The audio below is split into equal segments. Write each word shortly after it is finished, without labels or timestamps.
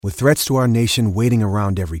With threats to our nation waiting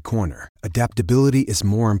around every corner, adaptability is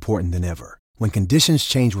more important than ever. When conditions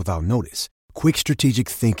change without notice, quick strategic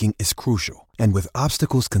thinking is crucial. And with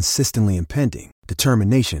obstacles consistently impending,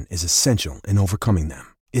 determination is essential in overcoming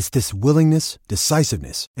them. It's this willingness,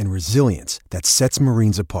 decisiveness, and resilience that sets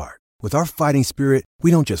Marines apart. With our fighting spirit, we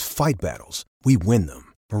don't just fight battles, we win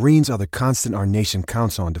them. Marines are the constant our nation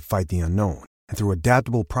counts on to fight the unknown. And through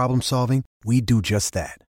adaptable problem solving, we do just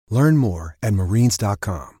that. Learn more at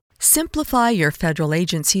marines.com. Simplify your federal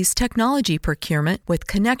agency's technology procurement with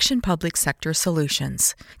Connection Public Sector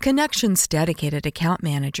Solutions. Connection's dedicated account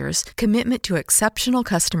managers, commitment to exceptional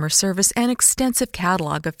customer service, and extensive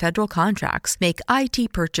catalog of federal contracts make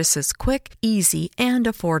IT purchases quick, easy, and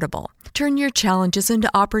affordable. Turn your challenges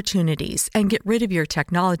into opportunities and get rid of your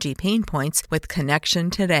technology pain points with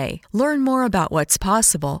Connection today. Learn more about what's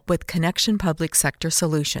possible with Connection Public Sector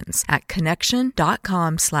Solutions at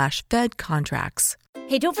connection.com/Fed contracts.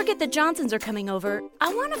 Hey, don't forget the Johnsons are coming over.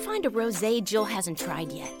 I want to find a rosé Jill hasn't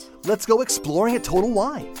tried yet. Let's go exploring at Total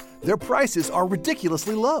Wine. Their prices are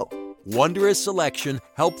ridiculously low. Wondrous selection,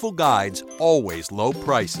 helpful guides, always low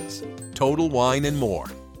prices. Total Wine and more.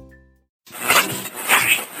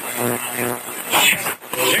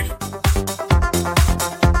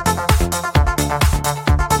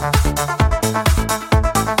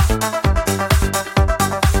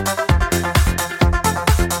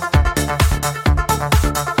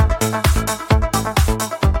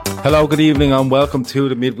 Hello, good evening and welcome to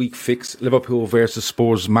the Midweek Fix Liverpool versus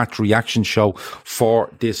Spurs match reaction show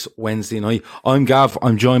for this Wednesday night. I'm Gav,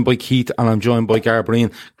 I'm joined by Keith and I'm joined by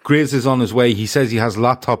Garbreen. Grizz is on his way. He says he has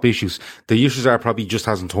laptop issues. The issues are probably just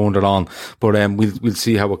hasn't turned it on, but we'll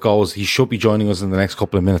see how it goes. He should be joining us in the next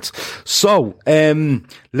couple of minutes. So,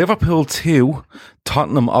 Liverpool 2,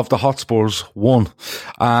 Tottenham of the Hotspurs 1,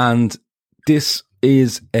 and this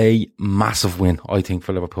is a massive win, I think,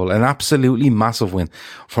 for Liverpool. An absolutely massive win.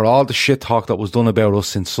 For all the shit talk that was done about us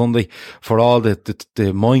since Sunday, for all the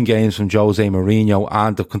mind games from Jose Mourinho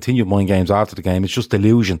and the continued mind games after the game, it's just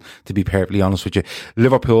delusion, to be perfectly honest with you.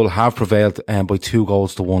 Liverpool have prevailed by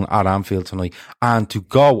 2-1 at Anfield tonight, and to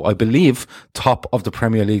go, I believe, top of the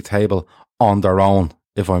Premier League table on their own,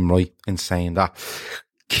 if I'm right in saying that.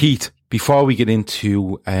 Keith, before we get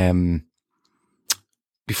into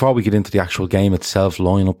the actual game itself,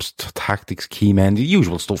 lineups, tactics, key men, the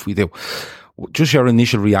usual stuff we do, just your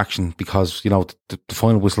initial reaction, because, you know, the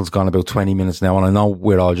final whistle's gone about 20 minutes now, and I know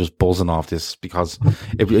we're all just buzzing off this because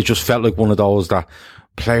it just felt like one of those that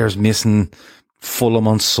players missing, Fulham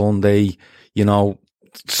on Sunday, you know,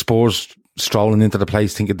 Spurs strolling into the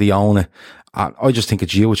place thinking they own it. I just think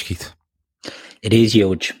it's huge, Keith. It is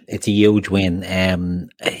huge. It's a huge win.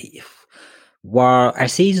 Our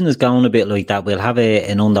season is going a bit like that. We'll have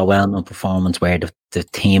an underwhelming performance where the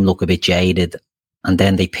team look a bit jaded, and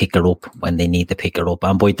then they pick her up when they need to pick her up.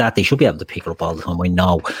 And by that, they should be able to pick her up all the time, I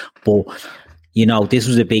know. But, you know, this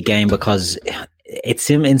was a big game because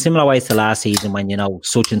it's in similar ways to last season when, you know,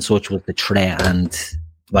 such and such was the threat and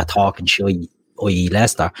we're talking shy, i.e.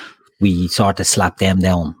 Leicester, we sort of slapped them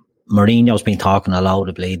down. Mourinho's been talking a load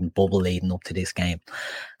of bleeding bubble leading up to this game.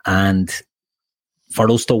 And for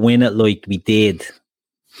us to win it like we did,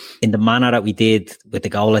 in the manner that we did with the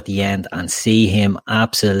goal at the end, and see him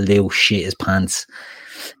absolute shit his pants,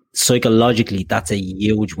 psychologically, that's a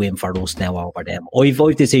huge win for us now over them. I've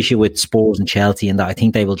this issue with Spurs and Chelsea, and that I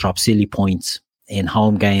think they will drop silly points in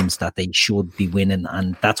home games that they should be winning,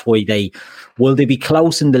 and that's why they be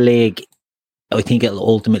close in the league. I think it'll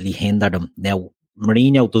ultimately hinder them. Now,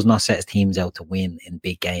 Mourinho does not set his teams out to win in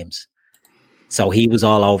big games, so he was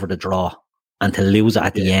all over the draw. And to lose it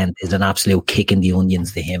at the end is an absolute kick in the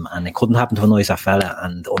onions to him. And it couldn't happen to a nicer fella.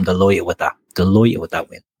 And I'm delighted with that. Delighted with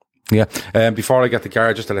that win. Yeah. Before I get the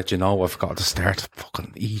Gar, just to let you know, I forgot to start.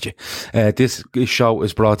 Fucking EJ. This show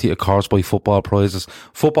is brought to you, of course, by Football Prizes.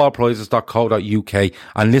 Footballprizes.co.uk.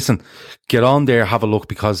 And listen, get on there, have a look,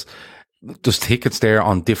 because there's tickets there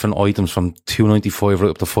on different items from $2.95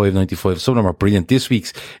 right up to $5.95. Some of them are brilliant. This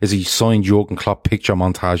week's is a signed Jurgen Klopp picture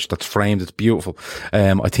montage that's framed. It's beautiful.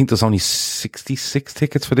 I think there's only 66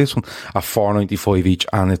 tickets for this one at $4.95 each,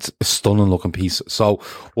 and it's a stunning looking piece. So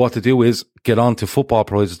what to do is get on to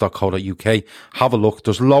footballprizes.co.uk, have a look.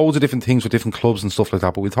 There's loads of different things with different clubs and stuff like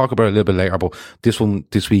that, but we'll talk about it a little bit later. But this one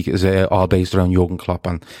this week is all based around Jurgen Klopp,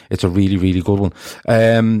 and it's a really, really good one.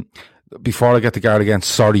 Before I get to Gar again,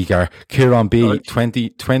 sorry, Gar. Kieran B, right.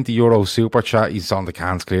 20 euro super chat. He's on the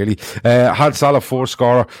cans, clearly. Had Salah 4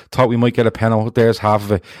 scorer. Thought we might get a penalty. There's half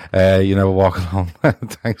of it. You never walk along.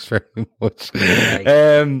 Thanks very much.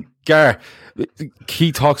 Gar,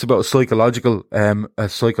 he talks about a psychological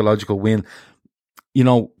win. You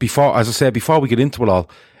know, before we get into it all,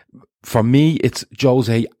 for me, it's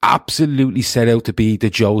Jose absolutely set out to be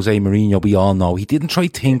the Jose Mourinho we all know. He didn't try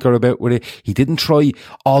tinker about with it. He didn't try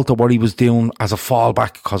alter what he was doing as a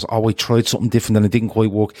fallback because, I tried something different and it didn't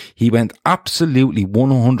quite work. He went absolutely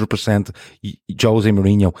 100% Jose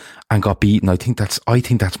Mourinho and got beaten. I think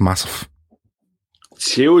that's massive.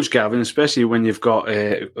 It's huge, Gavin, especially when you've got,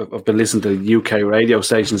 I've been listening to UK radio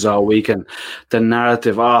stations all week, and the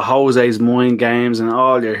narrative, Jose's mind games and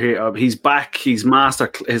all you're here, he's back, his master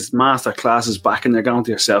class is back, and you're going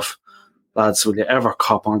to yourself, lads, will you ever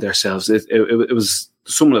cop on to yourselves? It was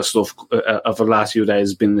some of the stuff of the last few days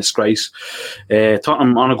has been a disgrace.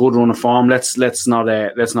 Tottenham on a good run of form. Let's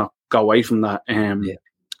not go away from that.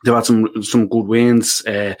 They've had some good wins.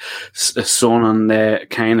 Son and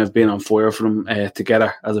Kane have been on fire for them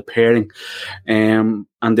together as a pairing, and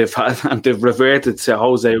they've reverted to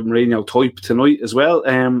Jose Mourinho type tonight as well.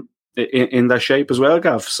 In their shape as well,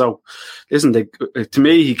 Gav. So, listen, to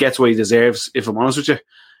me, he gets what he deserves. If I'm honest with you,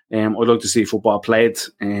 I'd like to see football played.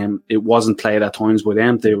 It wasn't played at times by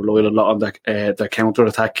them. They relied a lot on their counter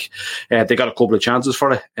attack. They got a couple of chances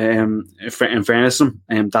for it. In fairness to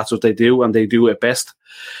them, that's what they do, and they do it best.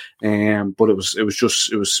 But it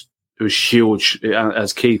was huge,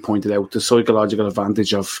 as Keith pointed out, the psychological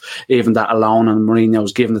advantage of even that alone, and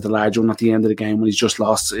Mourinho's giving it the large one at the end of the game when he's just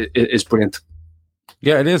lost is brilliant.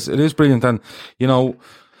 Yeah, it is brilliant, and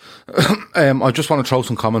I just want to throw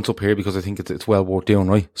some comments up here because I think it's well worth doing,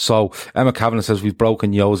 right? So Emma Kavanagh says we've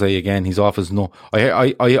broken Jose again. He's off his nut.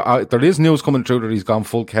 There is news coming through that he's gone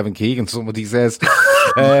full Kevin Keegan. Somebody says.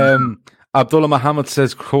 Abdullah Mohammed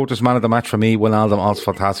says Curtis man of the match for me. Wijnaldum also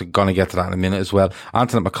fantastic. Gonna get to that in a minute as well.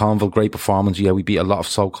 Anthony McConville, great performance. Yeah, we beat a lot of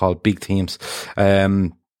so-called big teams.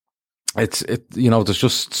 There's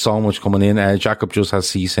just so much coming in. Jacob just has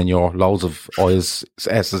C Senor, loads of I's,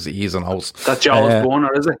 S's, E's and O's. That's Joe's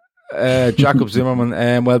corner, is it? Jacob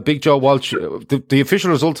Zimmerman. Well, Big Joe Walsh, the official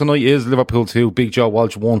result tonight is Liverpool 2, Big Joe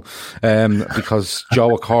Walsh 1, because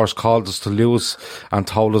Joe, of course, called us to lose and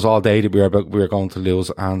told us all day that we were going to lose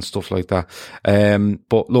and stuff like that.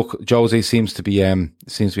 But look, Jose seems to be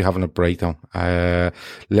having a breakdown.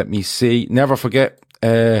 Let me see. Never forget,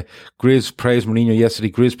 Grizz praised Mourinho yesterday.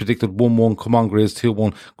 Grizz predicted 1-1. Come on, Grizz,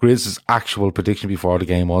 2-1. Grizz's actual prediction before the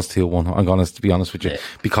game was 2-1. I'm going to be honest with you,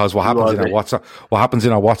 because what happens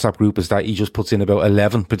in our WhatsApp group is that he just puts in about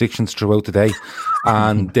 11 predictions throughout the day,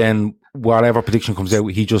 and then whatever prediction comes out,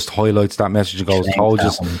 he just highlights that message and goes, "Told you."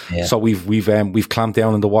 Yeah. So we've clamped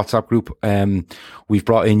down in the WhatsApp group. We've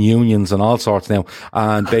brought in unions and all sorts now,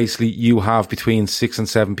 and basically you have between 6 and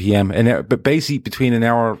 7 p.m. but basically between an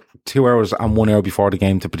hour, 2 hours and 1 hour before the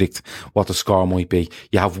game to predict what the score might be.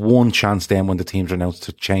 You have one chance then when the teams are announced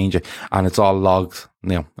to change it, and it's all logged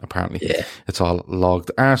now, apparently. Yeah. It's all logged.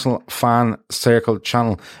 Arsenal Fan Circle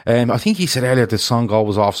channel. I think he said earlier the song goal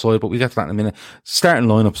was offside, but we'll get to that in a minute. Starting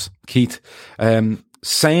lineups, Keith.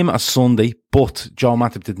 Same as Sunday, but Joe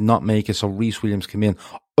Matip did not make it, so Reece Williams came in.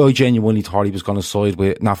 I genuinely thought he was going to side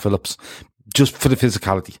with Nat Phillips, just for the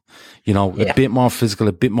physicality, a bit more physical,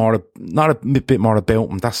 not a bit more about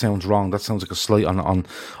him. That sounds wrong. That sounds like a slight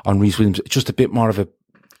on Reece Williams. Just a bit more of a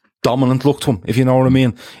dominant look to him, if you know what I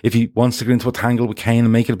mean. If he wants to get into a tangle with Kane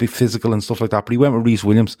and make it a bit physical and stuff like that. But he went with Reece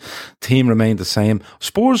Williams. Team remained the same.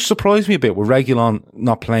 Spurs surprised me a bit with Reguilon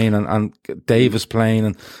not playing and Davis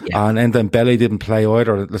playing and then Belly didn't play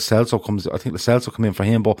either. Lo Celso come in for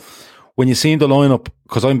him, but when you seen the lineup,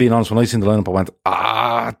 because I'm being honest, when I seen the lineup, I went,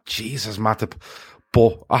 Jesus, Matip.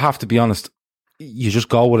 But I have to be honest, you just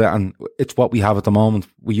go with it, and it's what we have at the moment.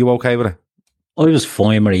 Were you okay with it? I was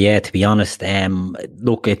fine with it, to be honest.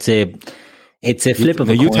 Look, it's a flip of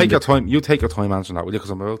a coin. You take your time answering that, will you? Because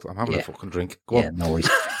I'm having a fucking drink. Go on. No worries.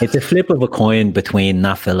 It's a flip of a coin between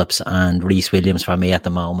Nat Phillips and Reece Williams for me at the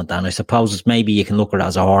moment, and I suppose it's maybe you can look at it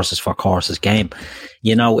as a horses for courses game.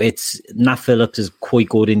 It's Nat Phillips is quite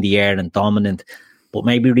good in the air and dominant, but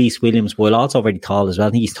maybe Reece Williams, while also very tall as well,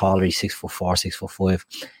 I think he's taller, he's 6'4", 6'5".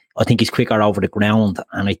 I think he's quicker over the ground,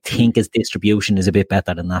 and I think his distribution is a bit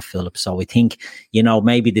better than Nat Phillips. So I think,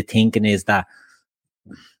 maybe the thinking is that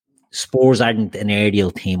Spurs aren't an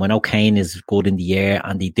aerial team. I know Kane is good in the air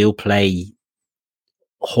and they do play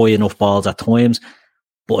high enough balls at times,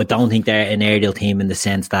 but I don't think they're an aerial team in the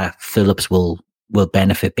sense that Phillips will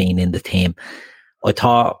benefit being in the team. I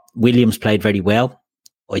thought Williams played very well.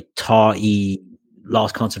 I thought he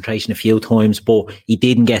lost concentration a few times, but he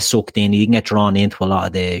didn't get sucked in. He didn't get drawn into a lot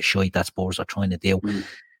of the shite that Spurs are trying to do.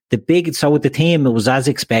 So with the team, it was as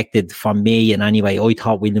expected for me. And anyway, I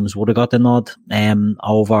thought Williams would have got the nod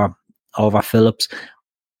over Phillips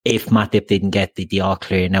if Matip didn't get the all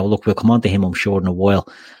clear. Now, look, we'll come on to him, I'm sure, in a while.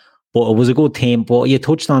 But it was a good team. But you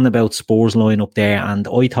touched on about Spurs line up there, and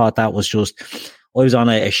I thought that was just... I was on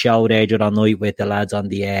a show there the other night with the lads on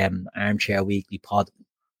the Armchair Weekly pod,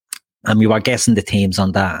 and we were guessing the teams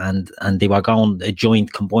on that, and they were going a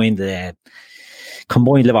joint combined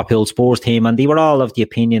Liverpool Spurs team, and they were all of the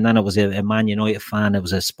opinion, and it was a Man United fan, it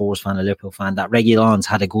was a Spurs fan, a Liverpool fan, that Reguilon's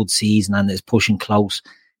had a good season and is pushing close.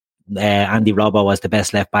 Andy Robbo was the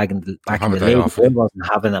best left back in the league. I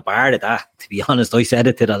wasn't having a bar of that, to be honest. I said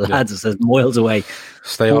it to the lads, it says miles away.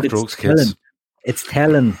 Stay off drugs, kids. It's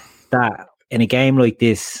telling that in a game like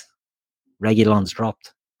this, Reguilon's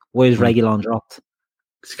dropped. Why is Reguilon dropped?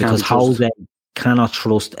 Because Jose cannot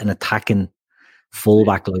trust an attacking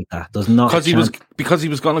fullback like that. Does not because he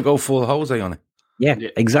was going to go full Jose on it. Yeah,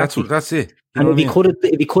 exactly. That's it. And if he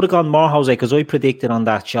could have gone more Jose, because I predicted on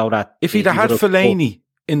that show that if he'd had Fellaini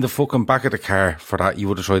in the fucking back of the car for that, you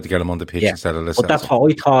would have tried to get him on the pitch instead of this. But that's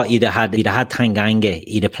what I thought. He'd have had Tanganga.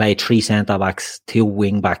 He'd have played 3 centre backs, 2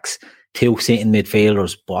 wing backs, 2 sitting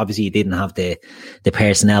midfielders. But obviously he didn't have the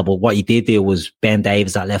personnel. But what he did do was Ben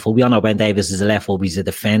Davies at left full. We all know Ben Davies is a left full. He's a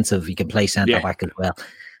defensive. He can play centre back as well.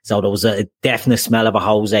 So there was a definite smell of a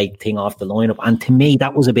Jose thing off the lineup. And to me,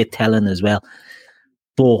 that was a bit telling as well.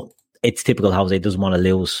 But it's typical Jose. Doesn't want to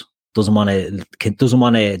lose. Doesn't want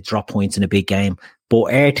to drop points in a big game.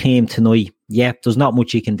 But our team tonight, there's not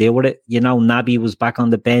much you can do with it. Naby was back on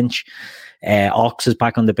the bench. Ox is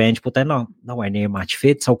back on the bench, but they're nowhere near match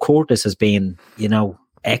fit. So Curtis has been,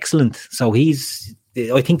 excellent. So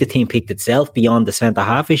I think the team picked itself beyond the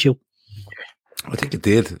centre-half issue. I think it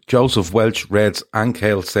did. Joseph Welch, Reds and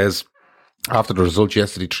Kale says, after the result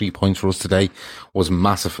yesterday, 3 points for us today was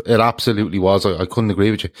massive. It absolutely was. I couldn't agree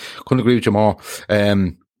with you. Couldn't agree with you more.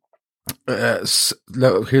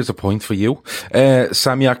 Here's a point for you.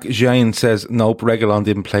 Samyak Jain says, nope, Reguilon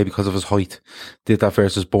didn't play because of his height. Did that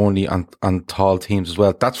versus Burnley and tall teams as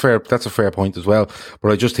well. That's fair. That's a fair point as well.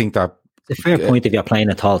 But I just think that it's a fair point if you're playing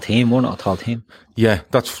a tall team. We're not a tall team. Yeah,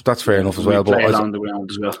 that's fair enough as well. But along the ground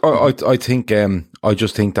as well. I think I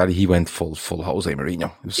just think that he went full Jose Mourinho.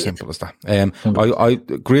 It was simple as that.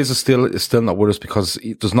 Grizz is still not with us because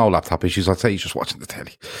there's no laptop issues. I'd say he's just watching the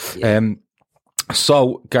telly. Yeah.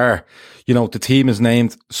 So Gar, the team is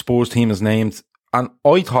named, Spurs team is named, and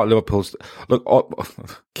I thought Liverpool's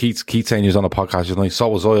Keith saying he was on a podcast tonight. So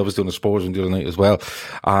was I. I was doing a Spurs one the other night as well,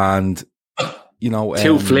 and 2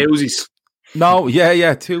 flausies. No, two.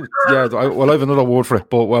 Yeah, I have another word for it,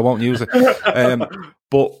 but I won't use it.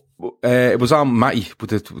 But it was on Matty with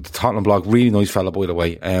the Tottenham blog. Really nice fella, by the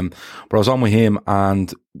way. But I was on with him,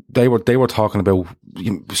 and they were talking about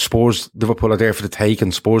Spurs. Liverpool are there for the take,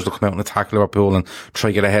 and Spurs will come out and attack Liverpool and try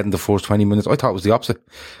to get ahead in the first 20 minutes. I thought it was the opposite.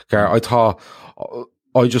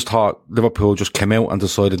 I just thought Liverpool just came out and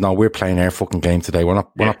decided, no, we're playing our fucking game today. We're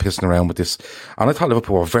not pissing around with this. And I thought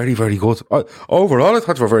Liverpool were very, very good. Overall, I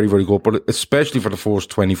thought they were very, very good, but especially for the first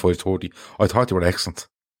 25-30, I thought they were excellent.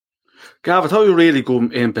 Gav, I thought you were really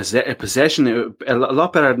good in possession. A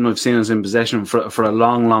lot better than I've seen us in possession for a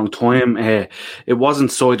long, long time. It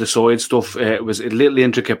wasn't side-to-side stuff. It was little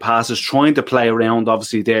intricate passes, trying to play around,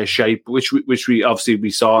 obviously, their shape, which we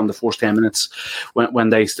obviously saw in the first 10 minutes when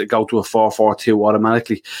they go to a 4-4-2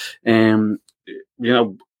 automatically.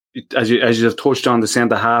 As you have touched on the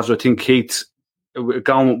centre-halves, I think Keith,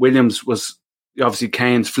 going with Williams was... Obviously,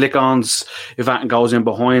 Kane's flick-ons, if that goes in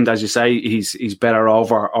behind, as you say, he's better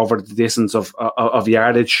over the distance of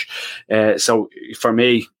yardage. So for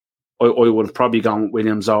me, I would have probably gone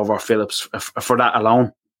Williams over Phillips for that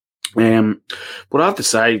alone. But I have to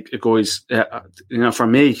say, guys, for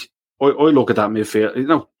me, I look at that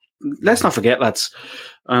midfield. Let's not forget, lads.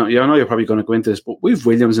 I know you're probably going to go into this, but we've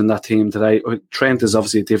Williams in that team today. Trent is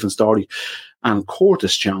obviously a different story, and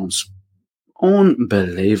Curtis Jones.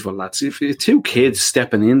 Unbelievable, lads. If 2 kids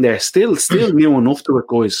stepping in there, still new enough to it,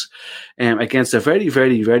 guys, against a very,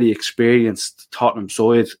 very, very experienced Tottenham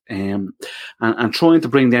side, and trying to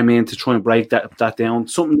bring them in to try and break that down,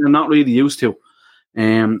 something they're not really used to,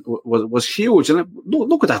 was huge. And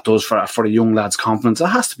look what that does for a young lad's confidence. It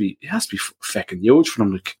has to be fucking huge for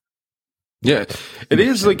them. Yeah, it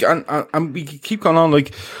is. And we keep going on.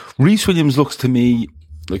 Like, Reece Williams looks to me,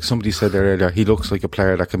 like somebody said there earlier, he looks like a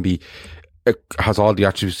player that can be. It has all the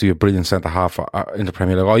attributes to be a brilliant centre-half in the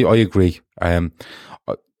Premier League. I agree.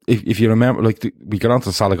 If you remember, we get on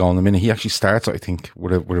to Salah in a minute, he actually starts, I think,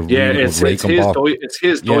 with a really good rake on ball. It's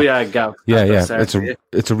his Doyag, Gav.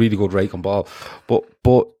 It's a really good rake on ball. But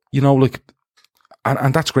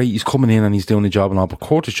and that's great. He's coming in and he's doing the job and all. But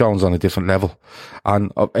Curtis Jones on a different level,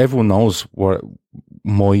 and everyone knows where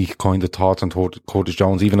my kind of thoughts on Curtis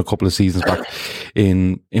Jones. Even a couple of seasons back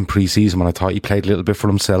in pre-season, when I thought he played a little bit for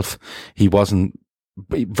himself, he wasn't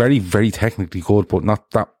very, very technically good, but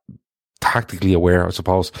not that tactically aware, I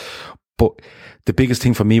suppose. But the biggest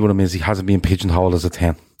thing for me with him is he hasn't been pigeonholed as a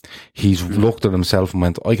 10. He's looked at himself and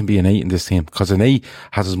went, I can be an 8 in this team, because an 8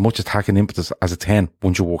 has as much attacking impetus as a 10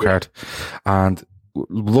 once you work hard. And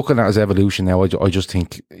looking at his evolution now, I just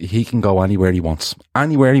think he can go anywhere he wants.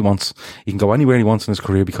 Anywhere he wants. He can go anywhere he wants in his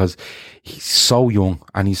career because he's so young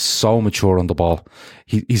and he's so mature on the ball.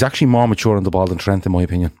 He's actually more mature on the ball than Trent, in my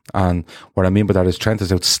opinion. And what I mean by that is Trent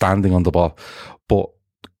is outstanding on the ball, but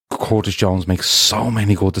Curtis Jones makes so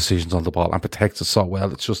many good decisions on the ball and protects it so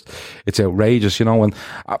well. It's outrageous, you know. And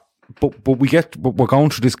but we're going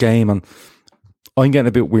through this game, and I'm getting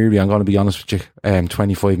a bit weary, I'm going to be honest with you,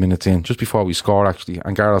 25 minutes in, just before we score actually,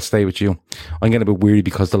 and Gar, I'll stay with you. I'm getting a bit weary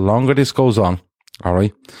because the longer this goes on,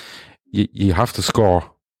 alright, you have to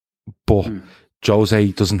score, but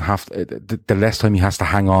Jose doesn't have to, the less time he has to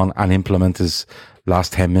hang on and implement his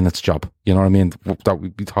last 10 minutes job, you know what I mean, that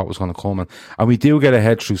we thought was going to come, and we do get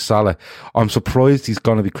ahead through Salah. I'm surprised he's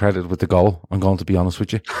going to be credited with the goal, I'm going to be honest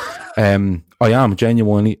with you. I am,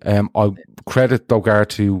 genuinely. I credit Dogar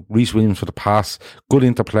to Reece Williams for the pass, good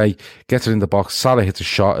interplay, gets it in the box, Salah hits a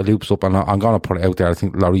shot, it loops up, and I'm going to put it out there, I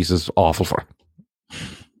think Lloris is awful for it.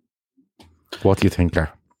 What do you think,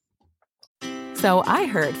 Claire? So I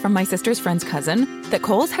heard from my sister's friend's cousin that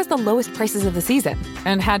Kohl's has the lowest prices of the season,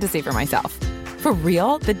 and had to see for myself. For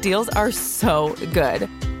real, the deals are so good.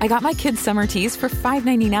 I got my kids' summer tees for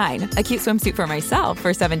 $5.99, a cute swimsuit for myself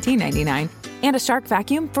for $17.99, and a Shark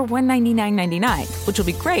vacuum for $199.99, which will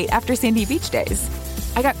be great after Sandy Beach days.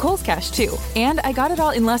 I got Kohl's Cash too, and I got it all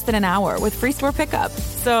in less than an hour with free store pickup.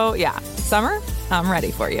 So yeah, summer, I'm ready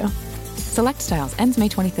for you. Select styles, ends May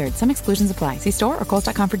 23rd. Some exclusions apply. See store or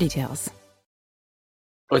Kohl's.com for details.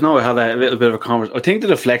 I know I had a little bit of a conversation. I think the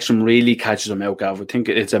deflection really catches him out, Gav. I think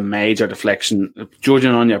it's a major deflection.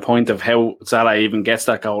 Judging on your point of how Salah even gets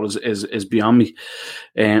that goal is beyond me.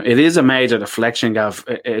 It is a major deflection, Gav.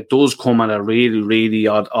 It does come at a really, really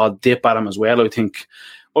odd dip at him as well, I think.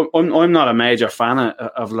 I'm not a major fan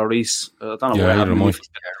of Lloris. I don't know where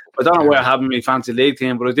I have him in my fancy league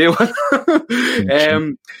team, but I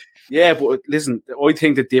do. Yeah, but listen, I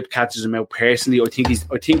think the dip catches him out personally. I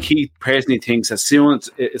think he personally thinks as soon as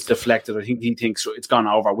it's deflected, I think he thinks it's gone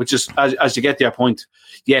over, which is, as you get to your point,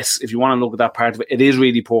 yes, if you want to look at that part of it, it is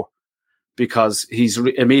really poor because he's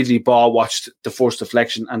immediately ball watched the first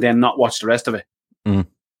deflection and then not watched the rest of it.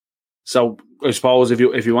 So I suppose if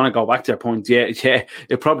you want to go back to your point, yeah,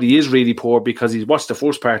 it probably is really poor because he's watched the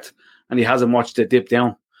first part and he hasn't watched the dip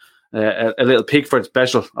down. A little Pickford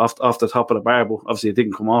special off the top of the bar, but obviously it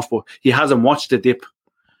didn't come off. But he hasn't watched the dip,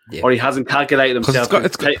 or he hasn't calculated himself.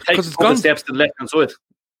 Take a couple steps to the left hand side.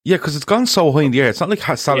 Yeah, because it's gone so high in the air. It's not like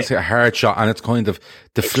Salah's hit a hard shot and it's kind of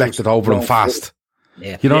deflected over him fast.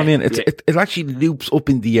 Yeah. You know what I mean? It actually loops up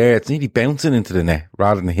in the air. It's nearly bouncing into the net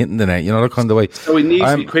rather than hitting the net. You know, that kind of way. So he needs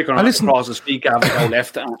to be quicker on the cross his feet, Gavin, go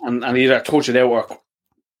left and either touch it out or,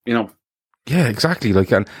 you know. Yeah, exactly.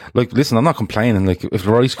 Listen, I'm not complaining. Like, if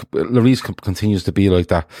Lloris continues to be like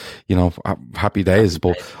that, you know, happy days.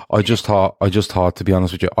 But I just thought, to be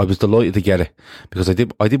honest with you, I was delighted to get it because I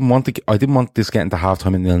didn't want this getting to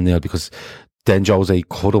halftime in 0-0 because then Jose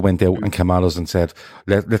could have went out and came at us and said,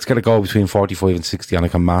 let's get a goal between 45 and 60 and I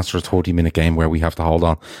can master a 30-minute game where we have to hold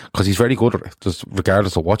on because he's very good at it, just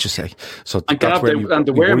regardless of what you say. So and that's where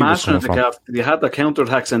they were mastering it. They had the counter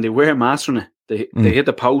attacks and they were mastering it. They hit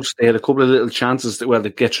the post. They had a couple of little chances to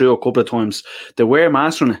get through a couple of times. They were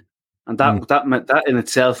mastering it, and that in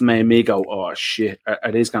itself made me go, "Oh shit!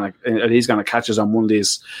 Are these gonna catch us on one of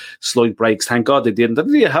these slight breaks?" Thank God they didn't.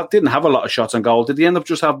 They didn't have a lot of shots on goal. Did they end up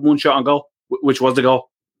just have one shot on goal, which was the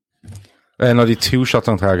goal? No, they 2 shots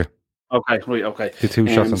on target. Okay, right, okay. The 2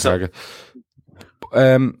 shots on target.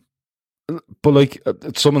 But like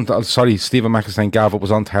Stephen Mack is saying Gav, it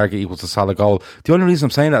was on target equals the Salah goal. The only reason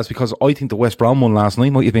I'm saying that is because I think the West Brom one last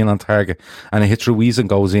night might have been on target and it hits Ruiz and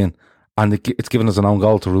goes in and it's given us an own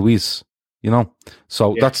goal to Ruiz, you know.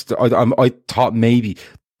 So that's I thought maybe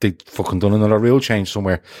they fucking done another real change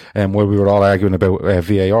somewhere where we were all arguing about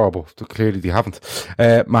VAR, but clearly they haven't.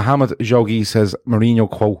 Mohamed Jogi says, Mourinho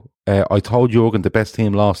quote, I told Jurgen the best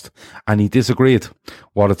team lost and he disagreed.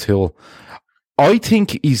 What a tool. I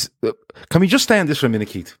think he's. Can we just stay on this for a minute,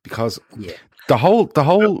 Keith? Because the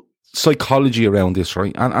whole psychology around this,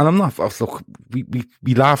 right? And I'm not. Look,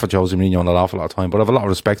 we laugh at Jose Mourinho an awful lot of time, but I have a lot of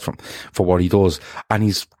respect for what he does, and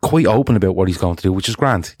he's quite open about what he's going to do, which is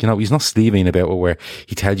grand. You know, he's not Stevie about it, where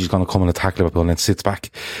he tells you he's going to come and attack Liverpool and then sits back.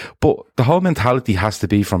 But the whole mentality has to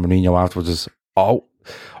be from Mourinho afterwards is,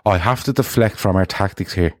 I have to deflect from our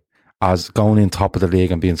tactics here. as going in top of the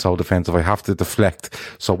league and being so defensive. I have to deflect.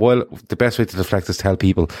 So while the best way to deflect is tell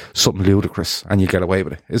people something ludicrous and you get away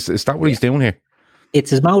with it. Is that what he's doing here? It's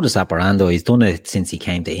his modus operandi. He's done it since he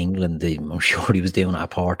came to England. I'm sure he was doing it at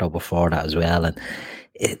Porto before that as well. And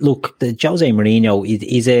look, the Jose Mourinho,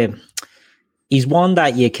 he's one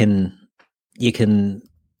that you can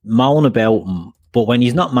moan about him, but when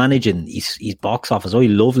he's not managing, he's box office. I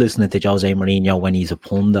love listening to Jose Mourinho when he's a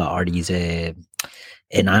pundit or he's an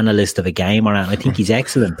analyst of a game or anything. I think he's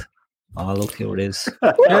excellent. Oh, look, here it is.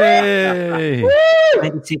 Hey!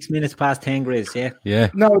 26 minutes past 10, Grizz, yeah? Yeah.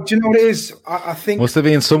 No, do you know what it is? I think... Must have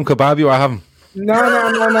been some kebab you were having. No.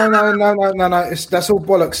 That's all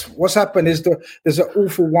bollocks. What's happened is there's an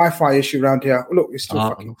awful Wi-Fi issue around here. Look, it's still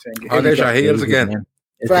fucking thing. Oh, there's your heels again.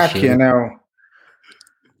 Back here now.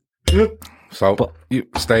 So, you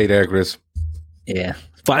stay there, Grizz. Yeah.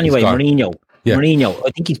 But anyway, Mourinho. Yeah. Mourinho,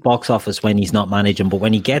 I think he's box office when he's not managing, but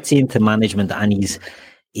when he gets into management and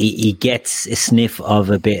he gets a sniff of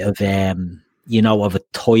a bit of of a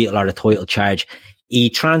title or a title charge, he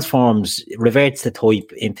transforms, reverts the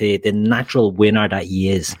type into the natural winner that he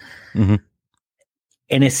is. Mm-hmm.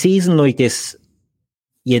 In a season like this,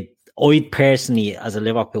 I'd personally, as a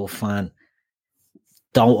Liverpool fan,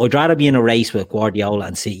 I'd rather be in a race with Guardiola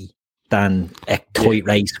and City than a tight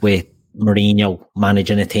race with Mourinho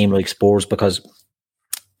managing a team like Spurs, because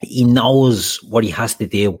he knows what he has to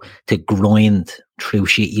do to grind through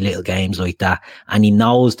shitty little games like that. And he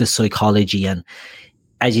knows the psychology. And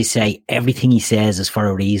as you say, everything he says is for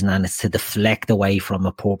a reason, and it's to deflect away from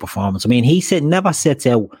a poor performance. I mean, he never sets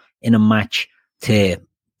out in a match to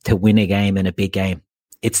win a game in a big game.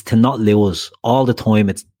 It's to not lose all the time.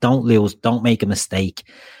 It's don't lose, don't make a mistake.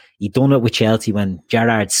 He done it with Chelsea when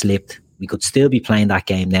Gerrard slipped. We could still be playing that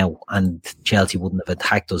game now and Chelsea wouldn't have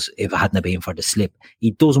attacked us if it hadn't been for the slip.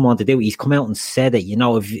 He doesn't want to do it. He's come out and said it.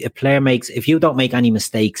 If you don't make any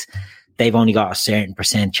mistakes, they've only got a certain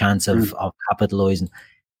 % chance of capitalising.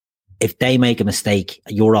 If they make a mistake,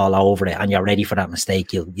 you're all over it and you're ready for that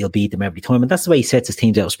mistake. You'll beat them every time. And that's the way he sets his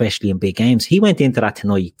teams out, especially in big games. He went into that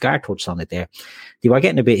tonight. Gar touched on it there. They were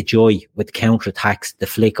getting a bit of joy with the counter-attacks, the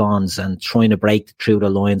flick-ons and trying to break through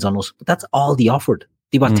the lines on us. But that's all they offered.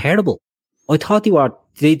 They were terrible. I thought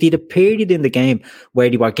they did a period in the game where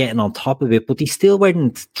they were getting on top of it, but they still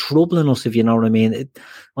weren't troubling us, if you know what I mean.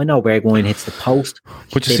 I know Bergwijn hits the post,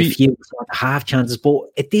 but you see a few half chances, but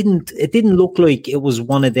it didn't look like it was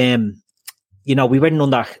one of them. We weren't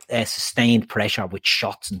under sustained pressure with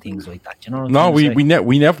shots and things like that. You know what I'm saying?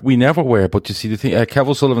 We never were. But you see the thing,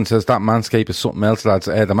 Kevin Sullivan says that Manscaped is something else, lads.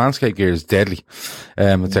 The Manscaped gear is deadly.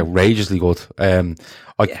 It's outrageously good.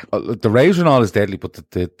 The razor and all is deadly, but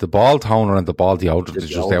the ball toner and the ball deodorant is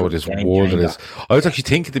just out of this world. It is. I was actually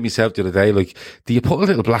thinking to myself the other day, like, do you put a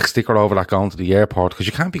little black sticker over that going to the airport? Because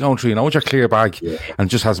you can't be going through, with your clear bag and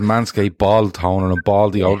just has Manscaped ball toner and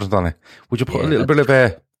ball deodorant on it. Would you put a little bit of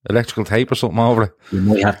electrical tape or something over it? You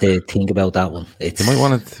might have to think about that one. You might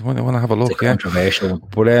want to have a look. It's a controversial one.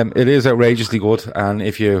 But it is outrageously good. And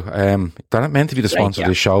if you they're not meant to be the sponsor of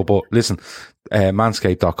this show, but listen,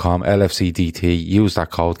 manscaped.com, LFCDT, use that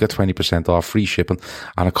code, get 20% off, free shipping,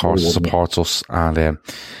 and of course supports us and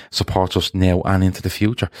supports us now and into the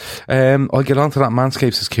future. I'll get on to that.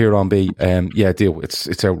 Manscaped, says Kieran B. Do.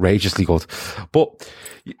 It's outrageously good. But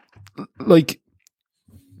like,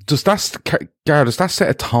 does that set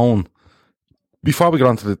a tone before we get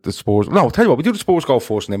on to the Spurs? No, I'll tell you what, we do the Spurs goal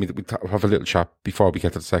first and then we have a little chat before we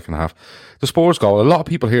get to the second half. The Spurs goal, a lot of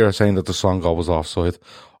people here are saying that the Son goal was offside.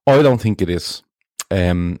 I don't think it is.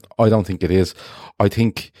 I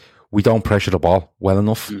think we don't pressure the ball well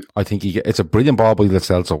enough. I think it's a brilliant ball by Lo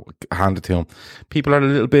Celso, hand it to him. People are a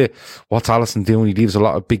little bit, what's Alisson doing? He leaves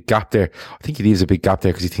a big gap there. I think he leaves a big gap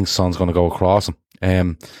there because he thinks Son's going to go across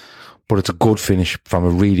him. But it's a good finish from a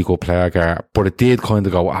really good player. But it did kind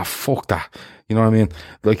of go, fuck that. You know what I mean?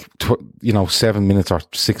 Like, 7 minutes or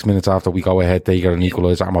 6 minutes after we go ahead, they get an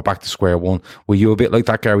equaliser and we're back to square one. Were you a bit like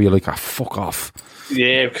that, Gary? You're like, fuck off.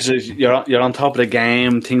 Yeah, because you're on top of the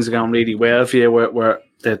game. Things are going really well for you. Where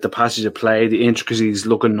the passage of play, the intricacies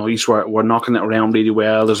looking nice. We're knocking it around really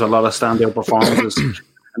well. There's a lot of standout performances.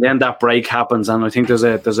 And then that break happens, and I think there's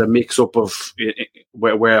a mix up of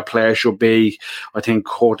where a player should be. I think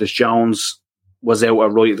Curtis Jones was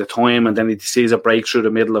out right at the time, and then he sees a break through the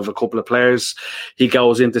middle of a couple of players. He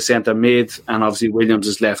goes into centre mid, and obviously Williams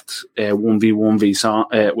is left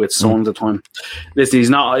 1v1 with Son at the time. Listen, he's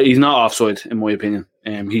not offside in my opinion.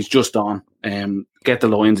 He's just on. Get the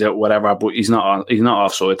lines out, whatever, but he's not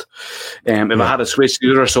offside. If I had to switch to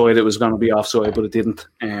the other side, it was going to be offside, but it didn't.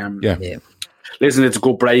 listen, it's a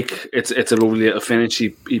good break. It's a lovely little finish.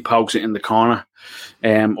 He pokes it in the corner.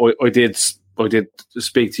 I did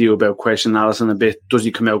speak to you about questioning Alisson a bit. Does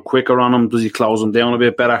he come out quicker on him? Does he close him down a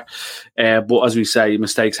bit better? But as we say,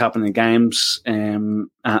 mistakes happen in games, and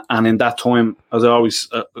in that time, as I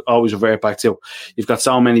always revert back to, you've got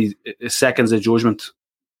so many seconds of judgment,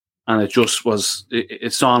 and it just was.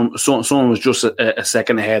 Someone was just a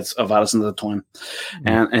second ahead of Alisson at the time,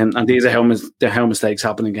 and these are how mistakes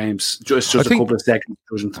happen in games. Just a couple of seconds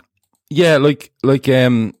of judgment. Yeah, like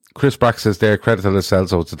Chris Brack says there, credit to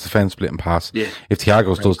Lascelles, it's a defence split and pass. Yeah. If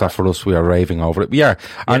Thiago does that for us, we are raving over it. Yeah.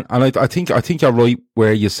 And I think you're right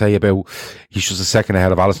where you say about he's just a second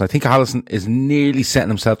ahead of Alisson. I think Alisson is nearly setting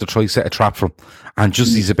himself to try set a trap for him. And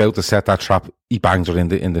just he's about to set that trap, he bangs it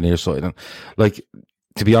in the near side. And like,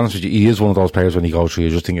 to be honest with you, he is one of those players when he goes through,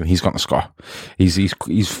 you're just thinking he's going to score. He's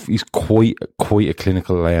quite a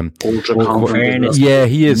clinical. Ultra confident. Yeah,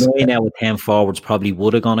 he is. 9 out of 10 forwards probably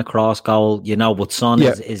would have gone across goal, but Son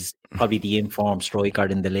is probably the informed striker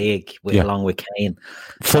in the league, along with Kane.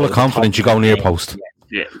 Full of confidence, you go near post.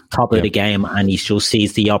 Yeah. Top of the game, and he just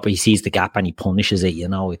sees the gap and he punishes it.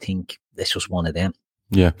 I think it's just one of them.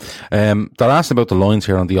 Yeah. They're asking about the lines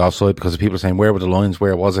here on the offside because people are saying, where were the lines?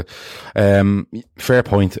 Where was it? Fair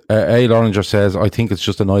point. A. Loringer says, I think it's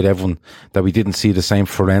just annoyed everyone that we didn't see the same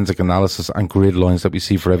forensic analysis and grid lines that we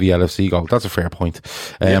see for every LFC goal. That's a fair point.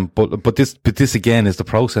 But this again is the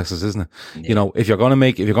processes, isn't it? Yeah. If you're going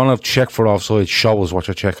to check for offside, show us what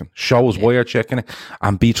you're checking. Show us why you're checking it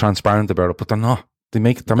and be transparent about it. But they're not. They're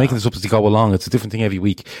making this up as they go along. It's a different thing every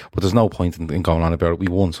week, but there's no point in going on about it. We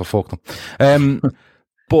won, so fuck them.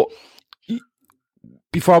 But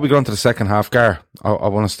before we go on to the second half, Gar, I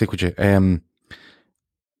want to stick with you.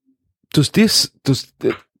 Does this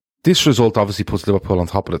result obviously puts Liverpool on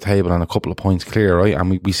top of the table and a couple of points clear, right?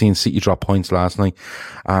 And we seen City drop points last night,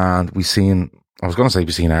 and we've seen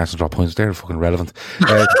Arsenal drop points. They're fucking relevant.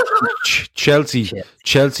 Chelsea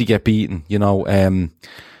get beaten.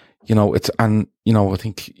 I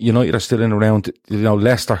think United are still in around,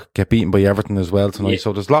 Leicester get beaten by Everton as well tonight. Yeah.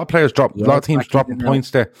 So there's a lot of players a lot of teams dropping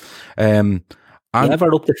points there. And the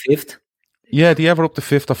Ever up to 5th. Yeah, the Ever up to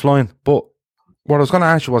 5th are flying. But what I was going to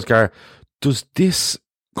ask you was, Gar, does this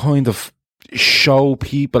kind of show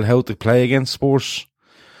people how to play against Spurs?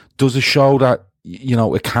 Does it show that,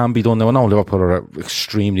 it can be done? Now, I know Liverpool are an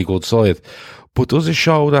extremely good side, but does it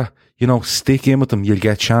show that, stick in with them, you'll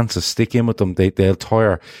get chances. Stick in with them, they'll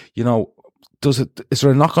tire. Is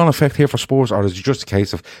there a knock-on effect here for Spurs, or is it just a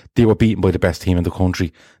case of they were beaten by the best team in the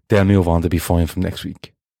country, they'll move on to be fine from next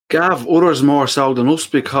week? Gav, others more so than us,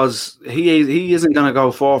 because he isn't going to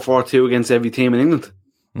go 4-4-2 against every team in England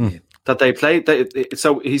that they play.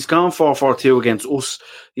 So he's gone 4-4-2 against us.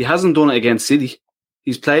 He hasn't done it against City.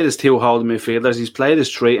 He's played as 2 holding midfielders. He's played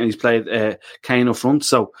as 3, and he's played Kane up front.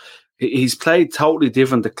 So he's played totally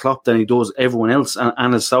different to Klopp than he does everyone else,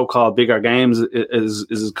 and his so-called bigger games is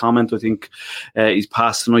his comment. I think he's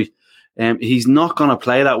passed tonight. He's not going to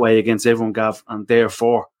play that way against everyone, Gav, and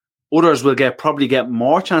therefore others will probably get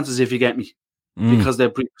more chances, if you get me, because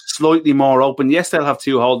they're slightly more open. Yes, they'll have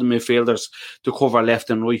 2 holding midfielders to cover left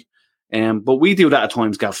and right. But we do that at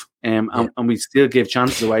times, Gav, and we still give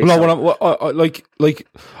chances away. Well,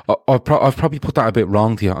 I've probably put that a bit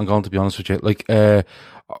wrong to you. I'm going to be honest with you.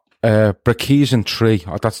 Brakesian 3,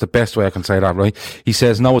 that's the best way I can say that, right? He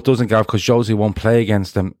says, no, it doesn't, Gav, because Josie won't play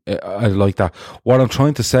against them. I like that. What I'm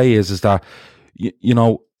trying to say is that,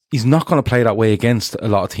 he's not going to play that way against a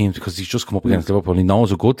lot of teams because he's just come up against Liverpool. He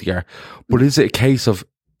knows how good they are. But is it a case of,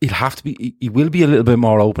 he will be a little bit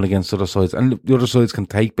more open against other sides, and the other sides can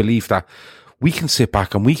take belief that we can sit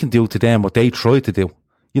back and we can do to them what they try to do.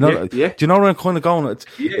 Do you know where I'm kind of going?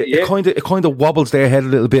 It kind of wobbles their head a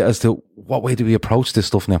little bit as to what way do we approach this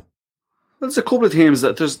stuff now. Well, there's a couple of teams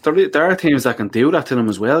that there are teams that can do that to them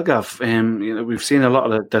as well, Gav. We've seen a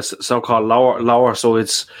lot of the so-called lower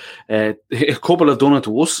sides. A couple have done it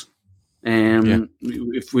to us.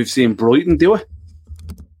 If we've seen Brighton do it,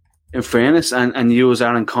 in fairness, and use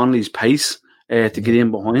Aaron Connolly's pace to get in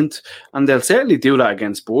behind, and they'll certainly do that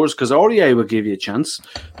against Spurs because Aurier will give you a chance.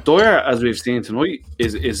 Dyer, as we've seen tonight,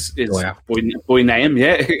 is by name,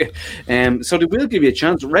 so they will give you a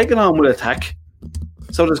chance. Reguilon will attack.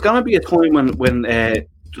 So there's going to be a time when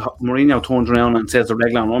Mourinho turns around and says to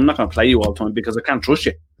Reguilon, I'm not going to play you all the time because I can't trust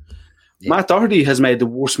you. Yeah. Matt Doherty has made the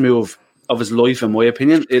worst move of his life, in my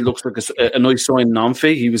opinion. It looks like a nice sign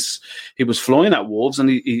non-fee. He was flying at Wolves, and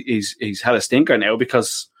he's had a stinker now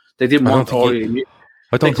because they didn't want Aurier.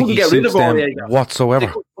 I don't think he suits them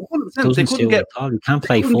whatsoever. They couldn't get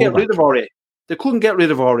rid of Aurier. They couldn't get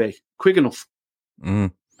rid of Aurier quick enough.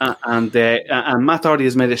 And And Matt Doherty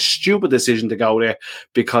has made a stupid decision to go there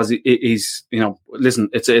because he's, listen,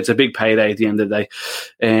 it's a big payday at the end of the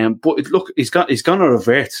day. But look, he's going to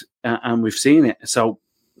revert, and we've seen it. So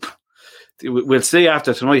we'll see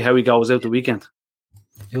after tonight how he goes out the weekend.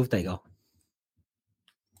 Who they go?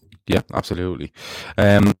 Yeah, absolutely.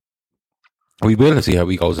 We will see how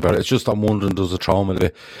he goes about it. It's just I'm wondering, does it throw him a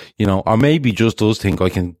bit, or maybe just does think I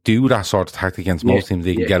can do that sort of tactic against most teams.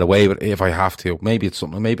 They can get away with it if I have to. Maybe it's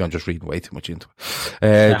something. Maybe I'm just reading way too much into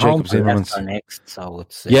it. Jacob Zimmerman's next, so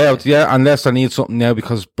it's and Leicester need something now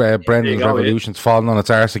because Brendan's Revolution's falling on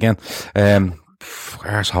its arse again.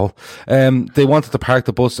 Arsehole. They wanted to park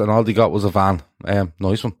the bus and all they got was a van.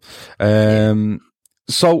 Nice one.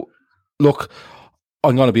 So look,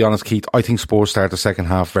 I'm going to be honest, Keith. I think Spurs started the second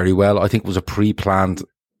half very well. I think it was a pre-planned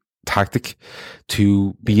tactic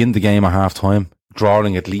to be in the game at half-time,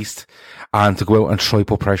 drawing at least, and to go out and try to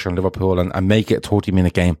put pressure on Liverpool and make it a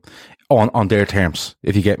 30-minute game on their terms,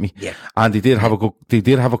 if you get me. Yeah. And they did have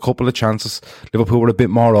a couple of chances. Liverpool were a bit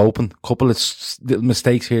more open, a couple of little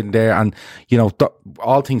mistakes here and there. And,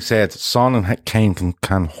 all things said, Son and Kane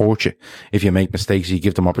can hurt you if you make mistakes. You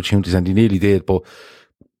give them opportunities, and they nearly did, but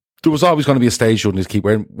there was always going to be a stage during this keep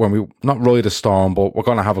when we not ride a storm, but we're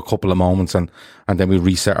going to have a couple of moments and then we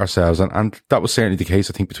reset ourselves. And that was certainly the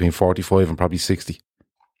case, I think, between 45 and probably 60.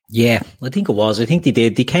 Yeah, I think it was. I think they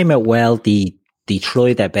did. They came out well. They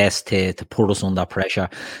tried their best to put us under pressure.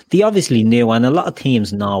 They obviously knew, and a lot of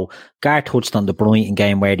teams know. Gar touched on the Brighton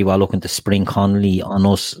game where they were looking to spring Connolly on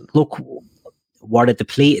us. Look, we're a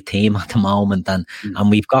depleted team at the moment, and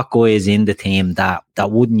we've got guys in the team that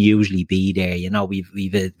wouldn't usually be there.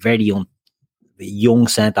 We've a very young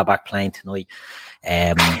centre back playing tonight.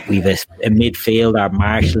 We've a midfielder,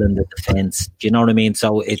 Marshall in the defence. Do you know what I mean?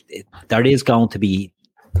 So there is going to be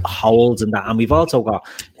holes in that, and we've also got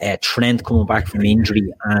Trent coming back from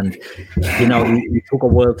injury, and he took a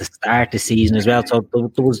while to start the season as well. So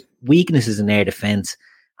there was weaknesses in their defence.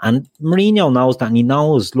 And Mourinho knows that, and he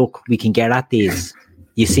knows, look, we can get at these.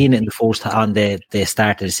 You've seen it in the first on the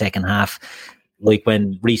start of the second half, like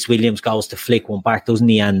when Reece Williams goes to flick one back, doesn't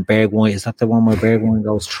he? And Bergwijn, is that the one where Bergwijn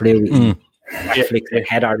goes through? He flicks the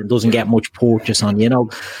header and doesn't get much purchase on.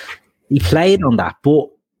 He played on that, but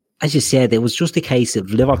as you said, it was just a case of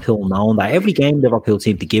Liverpool knowing that every game Liverpool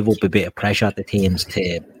seemed to give up a bit of pressure at the teams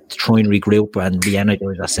to try and regroup and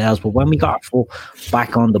re-energise ourselves. But when we got our foot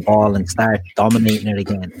back on the ball and start dominating it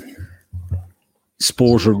again,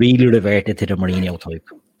 Spurs were really reverted to the Mourinho type.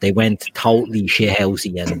 They went totally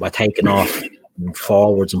shithousey and were taking off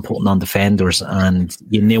forwards and putting on defenders, and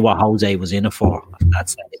you knew what Jose was in it for at that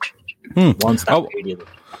stage. Once that period.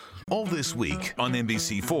 All this week on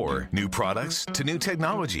NBC4, new products to new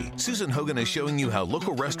technology. Susan Hogan is showing you how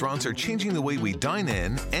local restaurants are changing the way we dine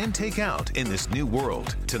in and take out in this new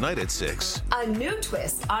world. Tonight at 6. A new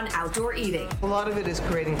twist on outdoor eating. A lot of it is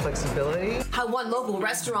creating flexibility. How one local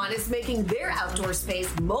restaurant is making their outdoor space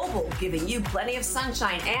mobile, giving you plenty of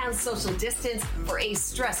sunshine and social distance for a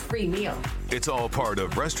stress-free meal. It's all part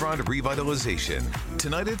of restaurant revitalization.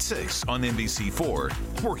 Tonight at 6 on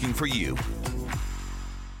NBC4, working for you.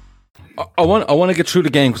 I want to get through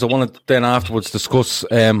the game because I want to then afterwards discuss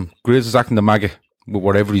Grizz is acting the maggot with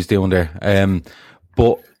whatever he's doing there.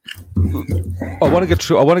 But I want to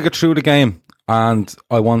get through the game, and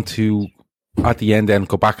I want to at the end then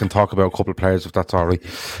go back and talk about a couple of players if that's all right.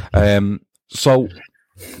 So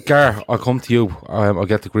Gar, I'll come to you. I'll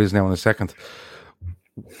get to Grizz now in a second.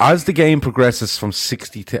 As the game progresses from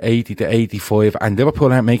 60 to 80 to 85, and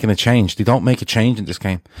Liverpool aren't making a change, they don't make a change in this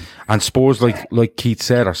game. And Spurs, like Keith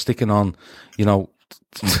said, are sticking on,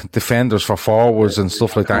 defenders for forwards and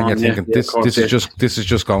stuff like that. And you're thinking this is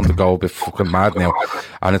just going to go a bit fucking mad now,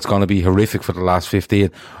 and it's going to be horrific for the last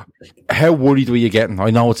 15. How worried were you getting?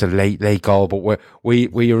 I know it's a late goal, but were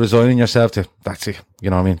you resigning yourself to that's it?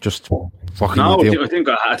 You know what I mean? Just fucking. No,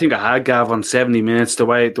 I think I had Gav on 70 minutes. The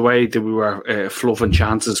way that we were fluffing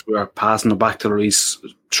chances, we were passing them back to Lloris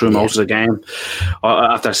through most of the game.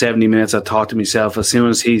 After 70 minutes, I thought to myself, as soon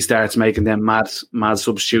as he starts making them mad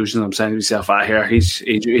substitutions, I'm saying to myself, he's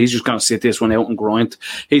just going to sit this one out and grind.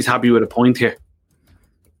 He's happy with a point here.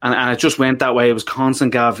 And it just went that way. It was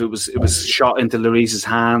constant, Gav. It was shot into Lloris's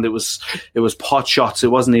hand. It was pot shots. It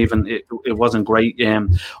wasn't even. It wasn't great. I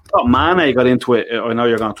thought Mane got into it. I know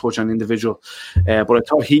you're going to touch on individual, but I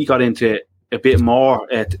thought he got into it a bit more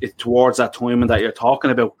towards that timing that you're talking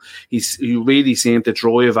about. He really seemed to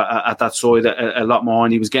drive at that side a lot more,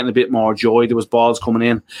 and he was getting a bit more joy. There was balls coming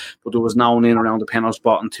in, but there was no one in around the penalty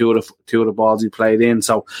spot, and two of the balls he played in.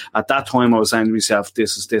 So at that time, I was saying to myself,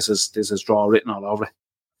 "This is draw written all over it."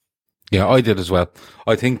 Yeah, I did as well.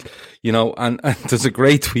 I think, you know, and there's a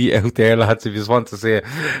great tweet out there, lads, if you just want to see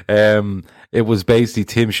it. It was basically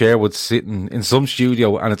Tim Sherwood sitting in some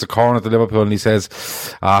studio, and it's a corner to Liverpool, and he says,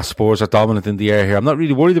 Spurs are dominant in the air here. I'm not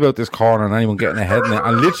really worried about this corner and anyone getting ahead in it.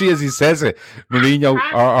 And literally as he says it, Mourinho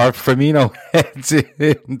or Firmino heads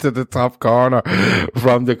into the top corner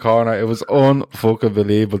from the corner. It was unfucking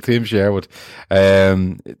believable. Tim Sherwood.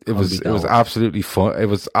 It was absolutely fun. It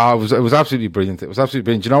was absolutely brilliant. It was absolutely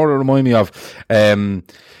brilliant. Do you know what it reminded me of?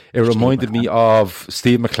 It reminded me of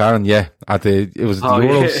Steve McLaren, it was the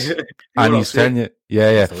Euros, and he's telling you,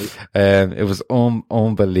 it was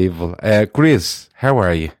unbelievable. Grizz, how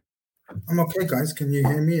are you? I'm okay, guys. Can you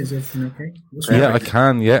hear me? Is everything okay? I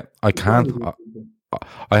can. Yeah, I can.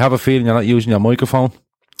 I have a feeling you're not using your microphone.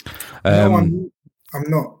 No, I'm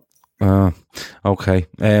not. Okay.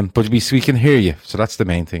 But we can hear you, so that's the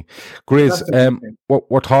main thing. Grizz,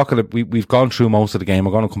 we're talking. We've gone through most of the game.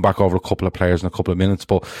 We're going to come back over a couple of players in a couple of minutes,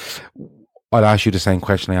 but I'll ask you the same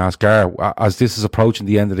question I asked Gar. As this is approaching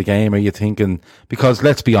the end of the game, are you thinking? Because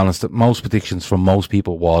let's be honest, most predictions from most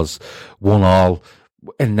people was 1-1,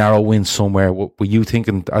 a narrow win somewhere. Were you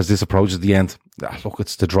thinking as this approaches the end? Look,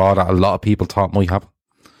 it's the draw that a lot of people thought might happen.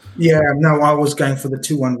 Yeah, no, I was going for the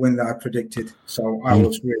 2-1 win that I predicted, so I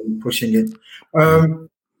was really pushing it.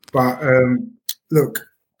 But look,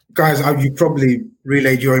 guys, you probably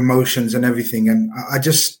relayed your emotions and everything, and I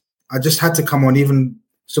just had to come on, even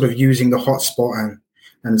sort of using the hotspot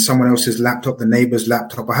and someone else's laptop, the neighbour's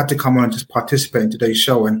laptop. I had to come on and just participate in today's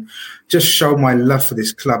show and just show my love for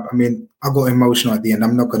this club. I mean, I got emotional at the end.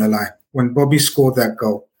 I'm not going to lie. When Bobby scored that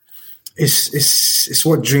goal, it's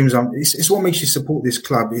what dreams are. It's what makes you support this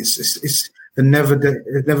club. It's the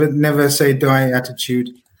never say die attitude.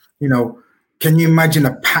 You know, can you imagine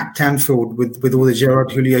a packed Anfield with all the Gerard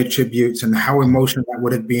Houllier tributes and how emotional that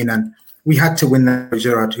would have been? And we had to win that with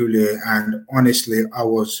Gerard Houllier. And honestly, I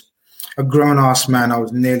was a grown-ass man. I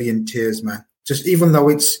was nearly in tears, man. Just even though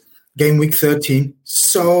it's game week 13,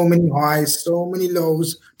 so many highs, so many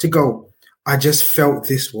lows to go. I just felt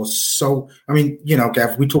this was so... I mean, you know,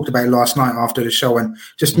 Gav, we talked about it last night after the show, and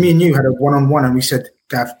just me and you had a one-on-one, and we said,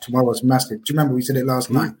 Gav, tomorrow's massive. Do you remember we said it last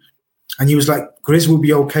night? And he was like, Grizz will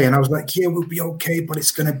be okay. And I was like, yeah, we'll be okay, but it's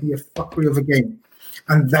going to be a fuckery of a game.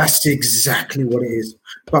 And that's exactly what it is.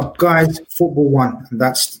 But guys, football won, and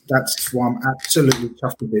that's what I'm absolutely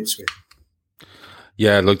chuffed to bits with.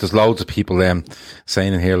 Yeah, look, there's loads of people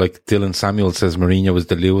saying in here, like Dylan Samuel says Mourinho was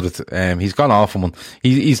deluded. He's gone off on one.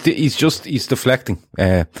 He's deflecting.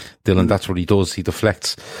 Dylan, that's what he does. He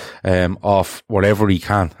deflects off whatever he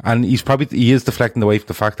can, and he is deflecting away from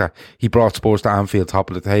the fact that he brought Spurs to Anfield, top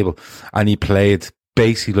of the table, and he played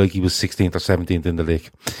basically like he was 16th or 17th in the league.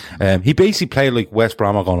 He basically played like West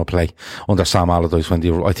Brom are going to play under Sam Allardyce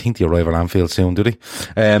when I think they arrive at Anfield soon, do they?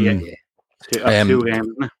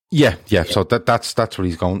 Yeah. So that's what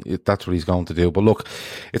he's going. That's what he's going to do. But look,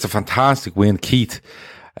 it's a fantastic win, Keith.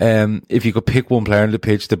 If you could pick one player on the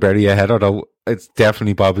pitch to bury a header, though, it's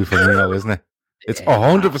definitely Bobby Firmino, isn't it? It's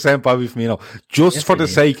 100% Bobby Firmino.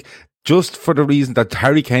 Just for the reason that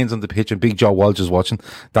Harry Kane's on the pitch and Big Joe Walsh is watching.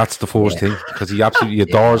 That's the first thing, because he absolutely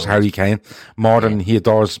adores Harry Kane more than he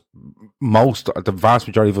adores the vast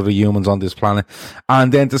majority of other humans on this planet.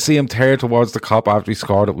 And then to see him tear towards the cop after he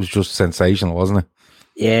scored, it was just sensational, wasn't it?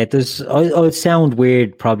 Yeah, I would sound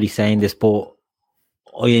weird probably saying this, but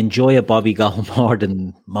I enjoy a Bobby goal more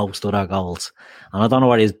than most other goals. And I don't know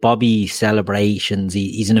what it is, Bobby celebrations,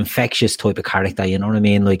 he's an infectious type of character, you know what I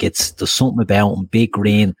mean? Like, there's something about him, big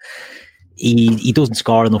green. He doesn't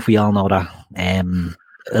score enough, we all know that.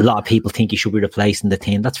 A lot of people think he should be replacing the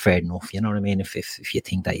team. That's fair enough, you know what I mean? If you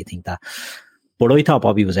think that, you think that. But I thought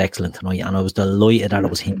Bobby was excellent tonight, and I was delighted that it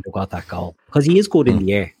was him who got that goal. Because he is good in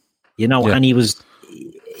the air, you know, and he was,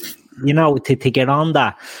 you know, to get on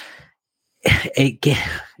that, it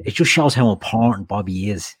just shows how important Bobby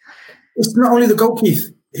is. It's not only the goal,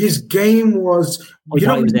 Keith. His game was... He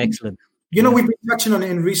was excellent. You know, we've been touching on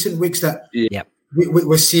it in recent weeks that... Yeah.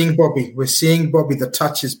 We're seeing Bobby. We're seeing Bobby. The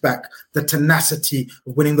touch is back. The tenacity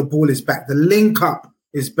of winning the ball is back. The link up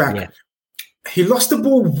is back. Yeah. He lost the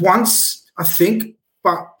ball once, I think,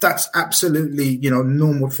 but that's absolutely, you know,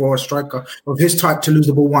 normal for a striker of his type to lose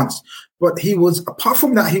the ball once. But apart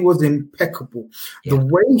from that, he was impeccable. Yeah. The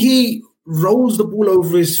way he rolls the ball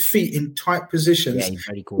over his feet in tight positions. Yeah, he's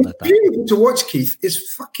very cool at that. Beautiful to watch, Keith.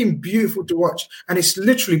 It's fucking beautiful to watch. And it's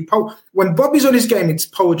literally, when Bobby's on his game, it's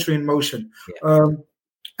poetry in motion. Yeah.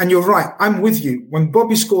 And you're right, I'm with you. When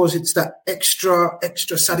Bobby scores, it's that extra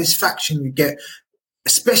satisfaction you get,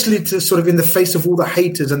 especially to sort of in the face of all the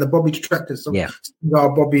haters and the Bobby detractors. So,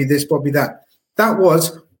 Bobby this, Bobby that. That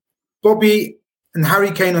was Bobby and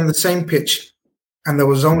Harry Kane on the same pitch. and there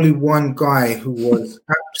was only one guy who was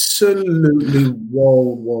absolutely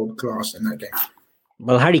world class in that game.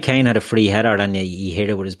 Well, Harry Kane had a free header and he hit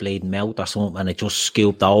it with his bleeding mouth or something and it just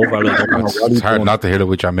scooped over. Like, it's hard not to hit it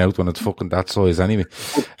with your mouth when it's fucking that size anyway.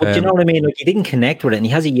 But you know what I mean? Like, he didn't connect with it and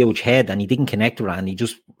he has a huge head and he didn't connect with it and he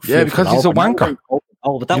just... Yeah, because he's a wanker.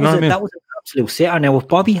 Oh, but that was an absolute sitter. Now, if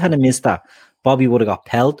Bobby hadn't missed that, Bobby would have got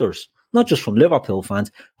pelters. Not just from Liverpool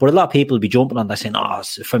fans, but a lot of people would be jumping on that saying,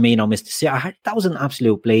 Firmino missed the sitter. That was an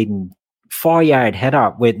absolute bleeding 4-yard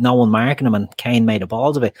header with no one marking him and Kane made the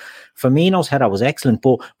balls of it. Firmino's header was excellent,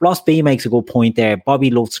 but Ross B makes a good point there. Bobby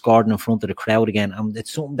loved scoring in front of the crowd again, and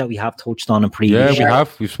it's something that we have touched on in previous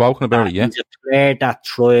years. We've spoken about it, yeah. He's a player that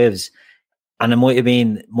thrives, and it might have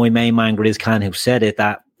been my main man Grizz Khan who said it,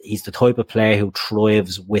 that he's the type of player who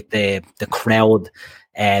thrives with the crowd,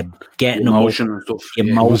 getting emotion and stuff.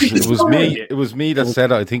 It was me that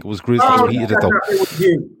said it. I think it was Grizz that tweeted it though.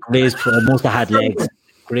 Grizz must have had legs.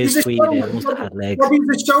 He's a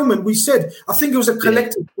showman. We said, I think it was a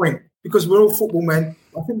collective point because we're all football men.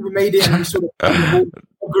 I think we made it and we sort of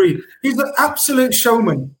agreed. He's an absolute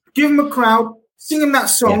showman. Give him a crowd, sing him that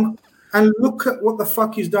song, and look at what the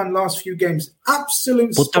fuck he's done last few games.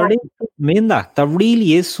 Absolute. But there is something in that. There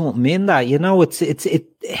really is something in that. You know, he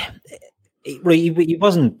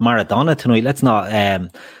wasn't Maradona tonight. Let's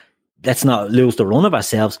not lose the run of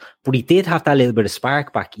ourselves, but he did have that little bit of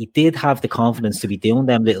spark back. He did have the confidence to be doing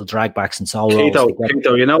them little drag backs and solos.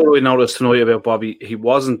 Keito, you know what we noticed tonight about Bobby? He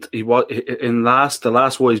was in the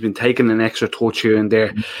last war, he's been taking an extra touch here and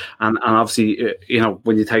there. And obviously,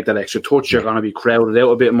 when you take that extra touch, you're going to be crowded out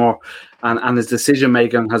a bit more. And his decision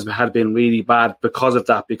making had been really bad because of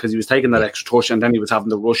that, because he was taking that extra touch and then he was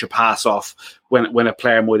having to rush a pass off when a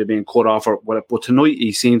player might have been cut off or whatever. But tonight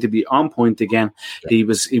he seemed to be on point again. Yeah.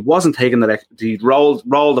 He wasn't taking that. He rolled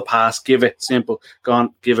the pass, give it simple,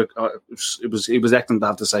 gone, give it. It was excellent, I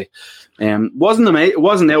have to say. It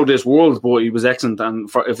wasn't out of this world, but he was excellent.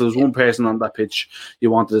 And if there was one person on that pitch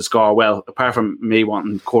you wanted to score, well, apart from me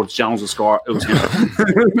wanting Curtis Jones to score, it was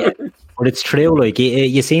him. But it's true, like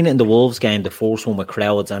you seen it in the Wolves game, the first one with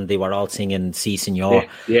crowds, and they were all singing "Si Senor."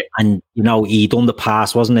 Yeah. And he done the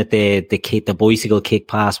pass, wasn't it? The bicycle kick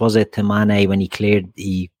pass, was it to Mane when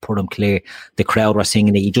he put him clear? The crowd were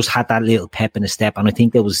singing it. He just had that little pep in his step, and I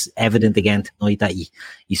think that was evident again tonight that he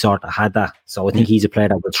sort of had that. So I think he's a player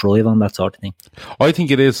that will thrive on that sort of thing. I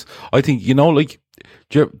think it is. I think like,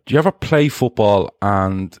 do you ever play football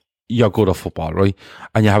and you're good at football, right?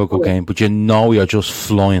 And you have a good game, but you're just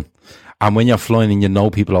flying. And when you're flying and you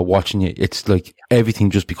know people are watching you, it's like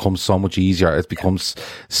everything just becomes so much easier. It becomes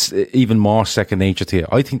even more second nature to you.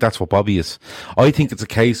 I think that's what Bobby is. I think it's a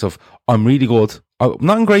case of, I'm really good. I'm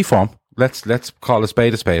not in great form. Let's call a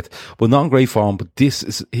spade, but not in great form. But he's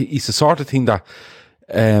the sort of thing that,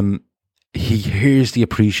 he hears the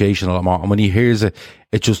appreciation a lot more. And when he hears it,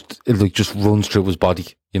 it just runs through his body.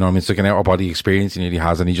 You know what I mean? It's like an outer body experience he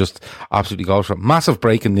has, and he just absolutely goes for it. Massive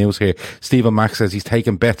breaking news here. Stephen Mack says he's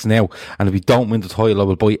taking bets now, and if we don't win the title, I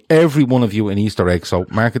will buy every one of you an Easter egg. So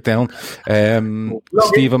mark it down.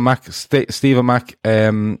 Stephen Mack,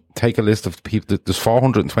 take a list of people. There's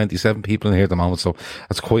 427 people in here at the moment, so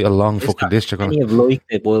that's quite a long fucking list. Any have liked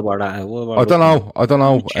it? I don't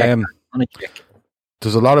know.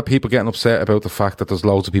 There's a lot of people getting upset about the fact that there's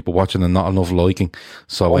loads of people watching and not enough liking.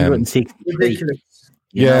 So, ridiculous.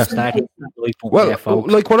 Yeah. Well,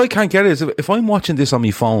 like what I can't get is if I'm watching this on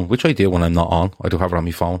my phone, which I do when I'm not on, I do have it on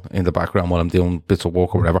my phone in the background while I'm doing bits of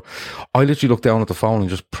work or whatever. I literally look down at the phone and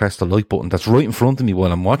just press the like button that's right in front of me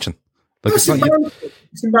while I'm watching. Like it's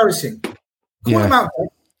embarrassing.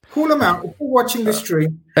 Call them out. If you're watching the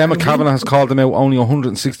stream. Emma Kavanagh has called them out. Only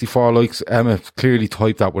 164 likes. Emma clearly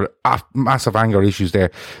typed that with massive anger issues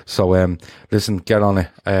there. So, listen, get on it.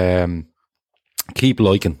 Keep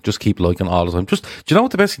liking. Just keep liking all the time. Do you know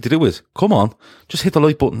what the best thing to do is? Come on, just hit the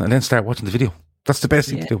like button and then start watching the video. That's the best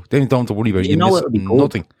thing to do. Then you don't have to worry about it. You miss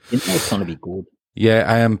nothing. You know it's going to be good.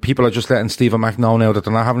 Yeah, people are just letting Stephen Mack know now that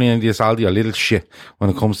they're not having any of this Aldi or little shit when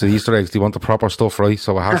it comes to the Easter eggs. They want the proper stuff, right?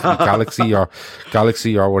 So it has to be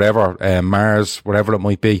Galaxy or whatever, Mars, whatever it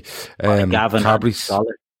might be. Gavin, Andy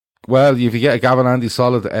Solid. Well, if you get a Gavin Andy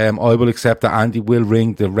Solid, I will accept that Andy will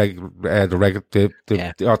ring the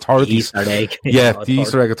authorities. The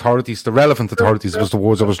Easter egg authorities, the relevant authorities was the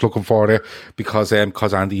words I was looking for there, because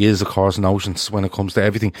Andy is, of course, notions when it comes to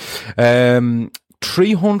everything.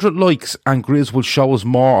 300 likes and Grizz will show us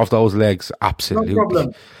more of those legs. Absolutely. No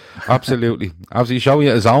problem. Absolutely show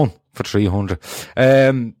you his own for 300.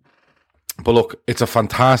 But look, it's a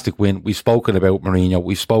fantastic win. We've spoken about Mourinho.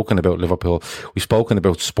 We've spoken about Liverpool. We've spoken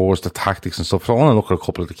about Spurs, the tactics and stuff. So I want to look at a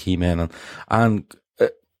couple of the key men. And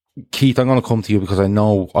Keith, I'm going to come to you because I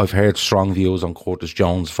know I've heard strong views on Curtis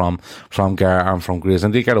Jones from Gar and from Grizz,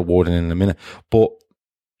 and they get a word in a minute. But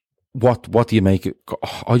what do you make it?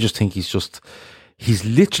 I just think he's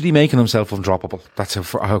literally making himself undroppable. That's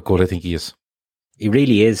how good I think he is. He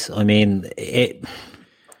really is. I mean,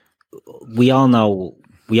 we all know,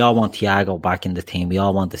 we all want Thiago back in the team. We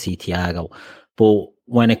all want to see Thiago. But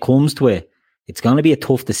when it comes to it, it's going to be a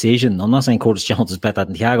tough decision. I'm not saying Curtis Jones is better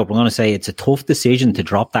than Thiago, but I'm going to say it's a tough decision to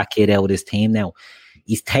drop that kid out of his team now.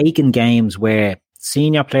 He's taken games where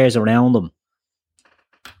senior players around him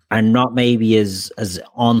are not maybe as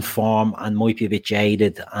on form and might be a bit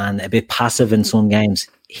jaded and a bit passive in some games.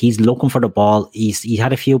 He's looking for the ball. He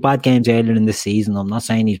had a few bad games earlier in the season. I'm not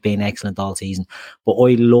saying he's been excellent all season, but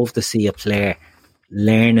I love to see a player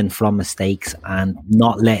learning from mistakes and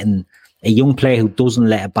not letting a young player who doesn't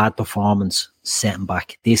let a bad performance set him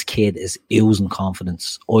back. This kid is oozing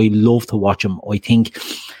confidence. I love to watch him. I think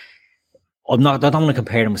I don't want to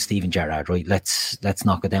compare him with Steven Gerrard, right? Let's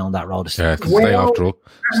not go down that road. Yeah, stay off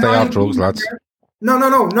drugs, lads.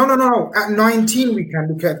 No. At 19, we can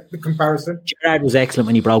look at the comparison. Gerrard was excellent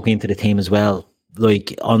when he broke into the team as well.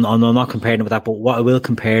 Like, I'm not comparing him with that, but what I will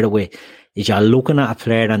compare it with is you're looking at a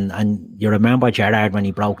player and you remember Gerrard when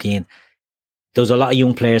he broke in. There was a lot of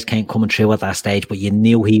young players coming through at that stage, but you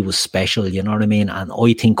knew he was special, you know what I mean? And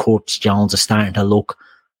I think Curtis Jones is starting to look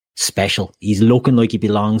special. He's looking like he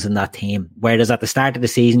belongs in that team. Whereas at the start of the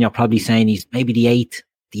season, you're probably saying he's maybe the eighth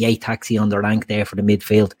taxi on the rank there for the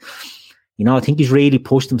midfield. You know, I think he's really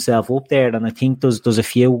pushed himself up there, and I think there's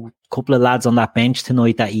a couple of lads on that bench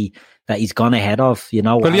tonight that he's gone ahead of. You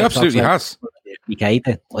know, well, he absolutely has. I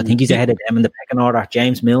think he's ahead of them in the pecking order.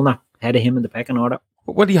 James Milner ahead of him in the pecking order.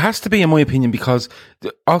 Well, he has to be, in my opinion, because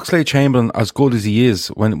Oxlade-Chamberlain, as good as he is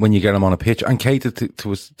when you get him on a pitch, and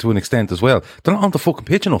Keita to an extent as well, they're not on the fucking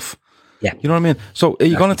pitch enough. Yeah. You know what I mean? So are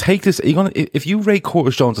you going to take this? If you rate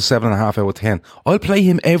Curtis Jones a 7.5 out of 10, I'll play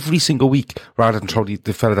him every single week rather than throw the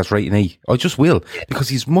fella that's rating 8. I just will, because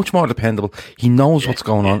he's much more dependable. He knows what's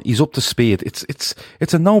going on. He's up to speed. It's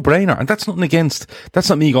a no-brainer. And that's not me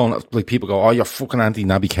going, like people go, oh, you're fucking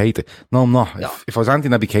anti-Naby Keita. No, I'm not. No. If I was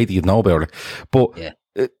anti-Naby Keita, you'd know about it. But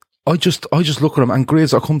I just look at him, and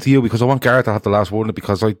Grizz, I'll come to you because I want Gareth to have the last word on it,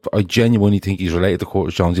 because I genuinely think he's related to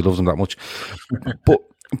Curtis Jones. He loves him that much.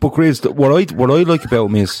 But Grizz, what I like about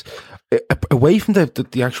him is, away from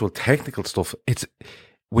the actual technical stuff, it's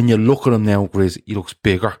when you look at him now, Grizz, he looks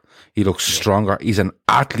bigger, he looks stronger, he's an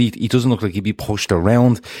athlete, he doesn't look like he'd be pushed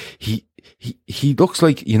around, he looks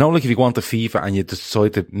like, you know, like if you go onto FIFA and you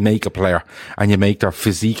decide to make a player and you make their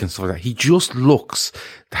physique and stuff like that, he just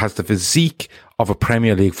has the physique of a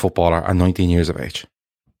Premier League footballer at 19 years of age.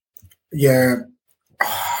 Yeah,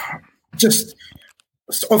 just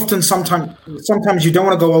often, sometimes you don't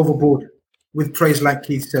want to go overboard with praise, like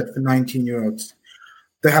Keith said, for 19-year-olds.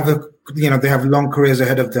 They have long careers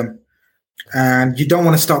ahead of them, and you don't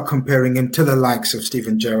want to start comparing him to the likes of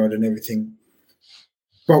Steven Gerrard and everything.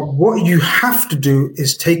 But what you have to do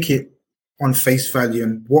is take it on face value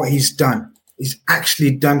and what he's done. He's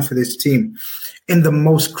actually done for this team in the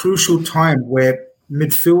most crucial time where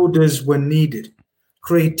midfielders were needed,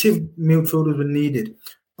 creative midfielders were needed.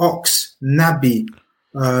 Ox, Naby.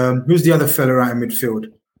 Who's the other fella out in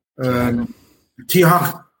midfield?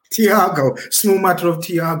 Thiago. Small matter of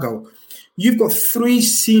Thiago. You've got three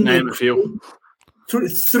senior creative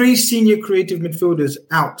midfielders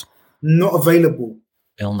out, not available.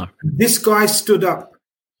 Milner. This guy stood up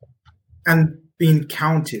and been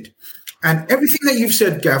counted. And everything that you've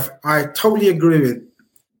said, Gav, I totally agree with.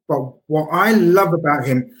 But what I love about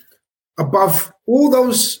him, above all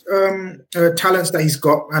those talents that he's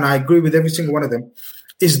got, and I agree with every single one of them,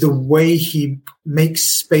 is the way he makes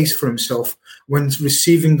space for himself when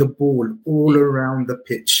receiving the ball all around the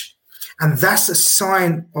pitch. And that's a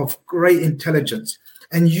sign of great intelligence.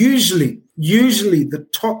 And usually the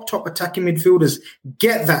top attacking midfielders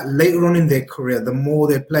get that later on in their career, the more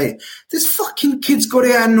they play. This fucking kid's got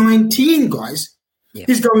it at 19, guys. Yeah.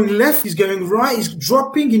 He's going left, he's going right, he's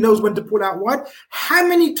dropping, he knows when to pull out wide. How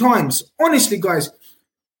many times, honestly, guys,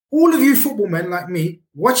 all of you football men like me,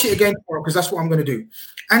 watch it again tomorrow, because that's what I'm going to do.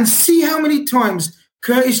 And see how many times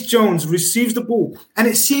Curtis Jones receives the ball and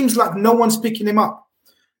it seems like no one's picking him up.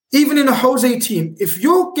 Even in a Jose team, if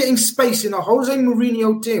you're getting space in a Jose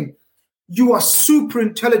Mourinho team, you are super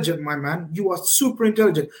intelligent, my man. You are super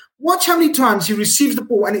intelligent. Watch how many times he receives the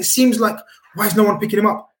ball and it seems like, why is no one picking him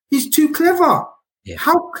up? He's too clever. Yeah.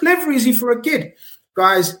 How clever is he for a kid?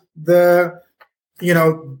 Guys,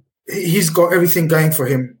 he's got everything going for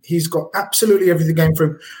him. He's got absolutely everything going for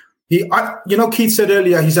him. Keith said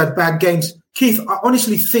earlier he's had bad games. Keith, I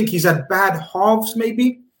honestly think he's had bad halves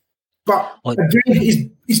maybe. But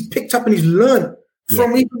again, he's picked up and he's learned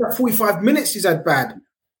from even that 45 minutes he's had bad.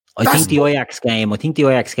 I think the Ajax game,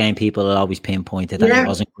 people will always pinpointed that he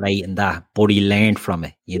wasn't great in that, but he learned from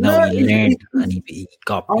it. He learned and he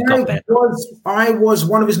got better. I was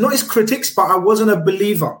one of his, not his critics, but I wasn't a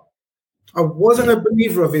believer. I wasn't a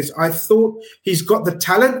believer of his. I thought he's got the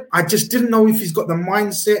talent. I just didn't know if he's got the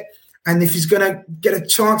mindset and if he's going to get a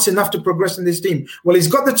chance enough to progress in this team. Well, he's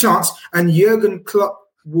got the chance, and Jurgen Klopp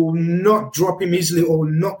will not drop him easily or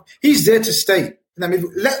not. He's there to stay. I mean,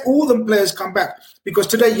 let all the players come back, because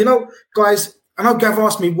today, guys, I know Gav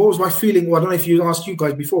asked me what was my feeling. Well, I don't know if you asked you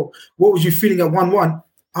guys before. What was you feeling at 1-1?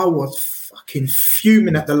 I was fucking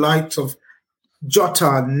fuming at the likes of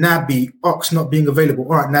Jota, Naby, Ox not being available.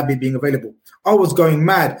 All right, Naby being available. I was going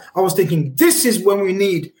mad. I was thinking, this is when we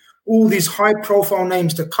need all these high-profile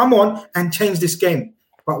names to come on and change this game.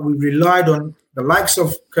 But we relied on the likes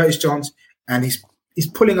of Curtis Jones, and he's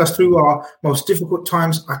pulling us through our most difficult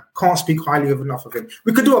times. I can't speak highly enough of him.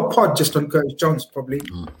 We could do a pod just on Curtis Jones, probably.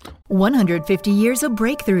 150 years of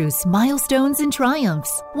breakthroughs, milestones, and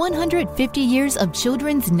triumphs. 150 years of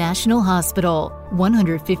Children's National Hospital.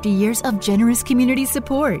 150 years of generous community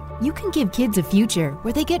support. You can give kids a future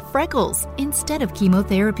where they get freckles instead of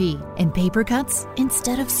chemotherapy and paper cuts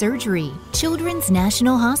instead of surgery. Children's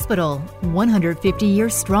National Hospital. 150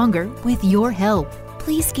 years stronger with your help.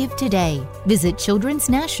 Please give today. Visit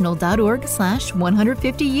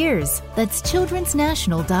childrensnational.org/150 years. That's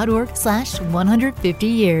childrensnational.org/150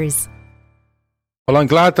 years. Well, I'm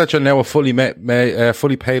glad that you're now a fully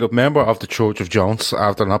paid up member of the Church of Jones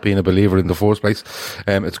after not being a believer in the first place.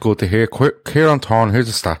 It's good to hear. Kieran Thorne, here's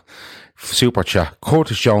a stat. Super chat.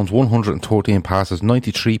 Curtis Jones, 113 passes,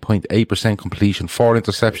 93.8% completion, 4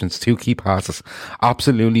 interceptions, 2 key passes.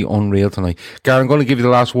 Absolutely unreal tonight. Gary, I'm going to give you the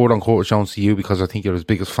last word on Curtis Jones to you, because I think you're his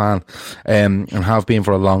biggest fan, and have been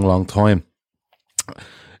for a long, long time.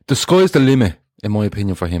 The sky's the limit, in my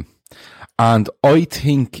opinion, for him. And I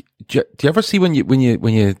think, do you ever see when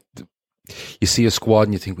you see a squad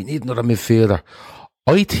and you think we need another midfielder?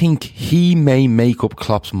 I think he may make up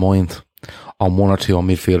Klopp's mind on one or two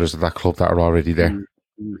midfielders of that club that are already there.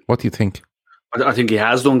 What do you think? I think he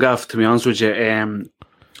has done, Gav, to be honest with you. A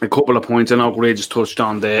couple of points. I know Gray just touched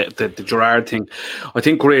on the Gerrard thing. I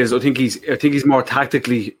think he's more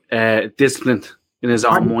tactically disciplined in his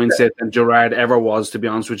own mindset than Gerrard ever was, to be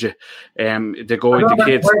honest with you. The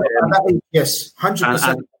kids. Yes,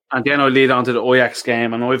 100%. And then I lead on to the Ajax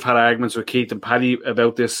game, and I've had arguments with Keith and Paddy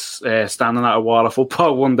about this, standing at a wall of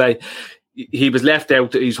football one day. He was left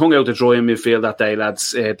out. He's hung out to dry in midfield that day,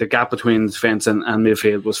 lads. The gap between defence and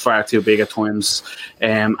midfield was far too big at times.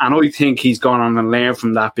 And I think he's gone on and learned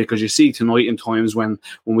from that, because you see tonight in times when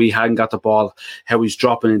we hadn't got the ball, how he's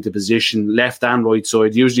dropping into position, left and right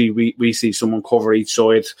side. Usually we see someone cover each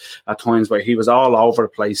side at times, where he was all over the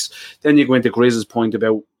place. Then you go into Grizz's point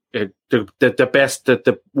about the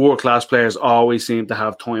world-class players always seem to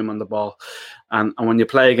have time on the ball. And when you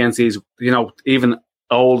play against these, even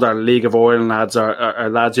older League of Ireland lads or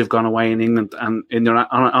lads who've gone away in England and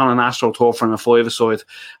on a national tour from a 5-a-side,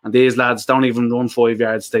 and these lads don't even run 5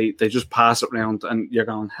 yards, they just pass it around, and you're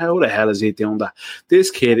going, how the hell is he doing that?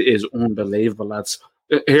 This kid is unbelievable, lads.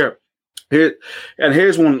 Here, and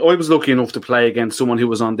here's one. I was lucky enough to play against someone who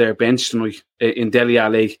was on their bench tonight in Dele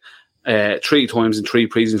Alli 3 times in 3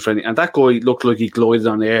 preseason friendly, and that guy looked like he glided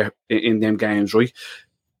on air in them games, right?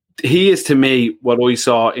 He is, to me, what I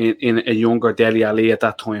saw in a younger Dele Alli at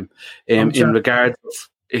that time. In regards of,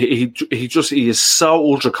 he is so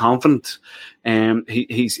ultra confident.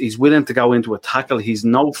 He's willing to go into a tackle. He's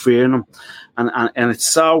no fear in him, and it's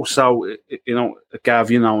so.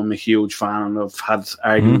 Gav, I'm a huge fan, and I've had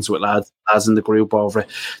arguments with lads in the group over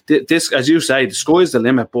it. This, as you say, the sky's the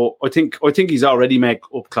limit. But I think he's already made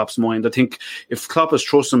up Klopp's mind. I think if Klopp has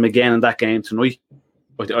trusted him again in that game tonight,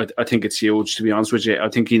 I think it's huge, to be honest with you. I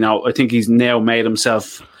think he's now made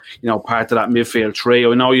himself, part of that midfield three.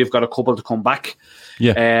 I know you've got a couple to come back.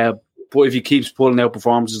 Yeah. But if he keeps pulling out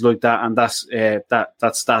performances like that, and that's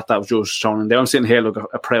that stat that was just shown in there, I'm sitting here like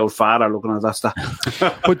a proud father looking at that stat.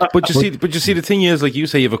 but you see, the thing is, like you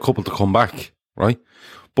say, you have a couple to come back, right?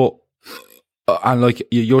 But and like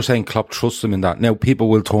you're saying, Klopp trusts him in that. Now people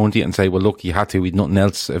will turn to you and say, "Well, look, he had to. We'd nothing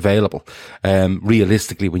else available."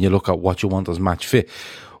 Realistically, when you look at what you want as match fit,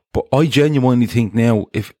 but I genuinely think now,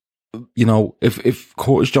 if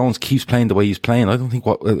Curtis Jones keeps playing the way he's playing, I don't think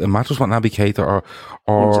it matters what Naby Keita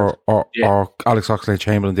or Alex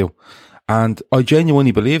Oxlade-Chamberlain do. And I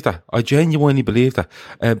genuinely believe that.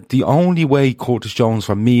 The only way Curtis Jones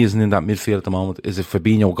for me isn't in that midfield at the moment is if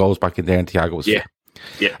Fabinho goes back in there and Thiago is fit.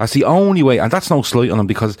 Yeah. That's the only way, and that's no slight on him,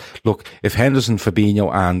 because look, if Henderson,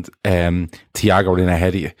 Fabinho and Thiago are in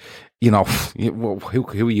ahead of you,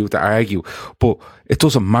 who are you to argue? But it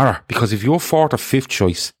doesn't matter, because if you're fourth or fifth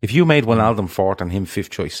choice, if you made Wijnaldum fourth and him fifth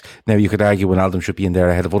choice, now you could argue Wijnaldum should be in there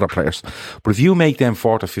ahead of other players. But if you make them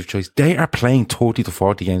fourth or fifth choice, they are playing 30 to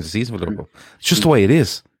 40 games a season for Liverpool. It's just the way it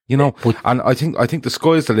is, and I think the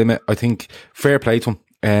sky's the limit. I think fair play to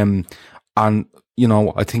him. And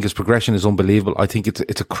I think his progression is unbelievable. I think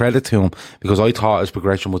it's a credit to him, because I thought his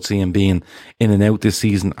progression would see him being in and out this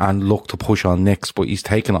season and look to push on next, but he's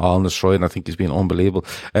taken it all in his stride, and I think he's been unbelievable.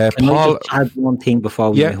 Paul, I just add one thing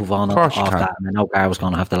before we move on off that, and I know Gar was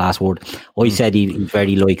going to have the last word. I said he's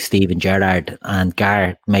very like Steven Gerrard, and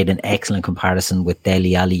Gar made an excellent comparison with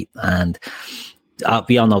Dele Alli, and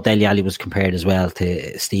we all know Dele Alli was compared as well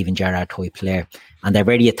to Steven Gerrard type player, and they're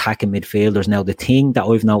very attacking midfielders. Now, the thing that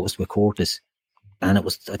I've noticed with Curtis, and it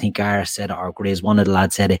was, I think Gar said it, or Grizz, one of the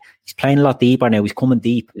lads said it, he's playing a lot deeper now, he's coming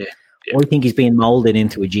deep. Yeah. I think he's being moulded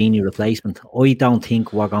into a Gini replacement. I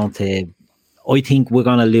think we're going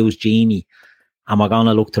to lose Gini, and we're going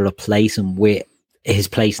to look to replace him with his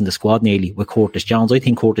place in the squad nearly with Curtis Jones. I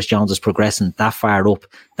think Curtis Jones is progressing that far up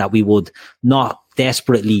that we would not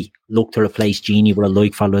desperately look to replace Gini with a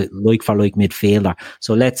like for like midfielder.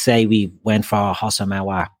 So let's say we went for Houssem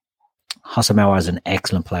Aouar. Houssem Aouar is an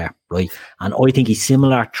excellent player, right? And I think he's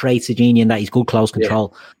similar traits to Gini in that he's good close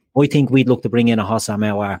control. Yeah. I think we'd look to bring in a Houssem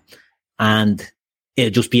Aouar, and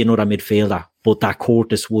it'll just be another midfielder, but that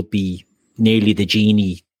Curtis would be nearly the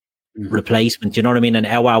Gini replacement. You know what I mean? And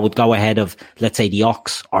Aouar would go ahead of, let's say, the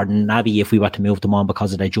Ox or Naby if we were to move them on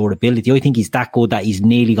because of their durability. I think he's that good that he's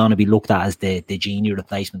nearly going to be looked at as the Gini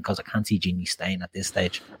replacement, because I can't see Gini staying at this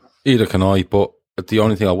stage. Either can I, but the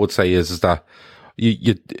only thing I would say is that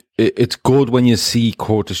it's good when you see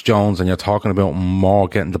Curtis Jones and you're talking about more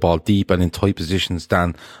getting the ball deep and in tight positions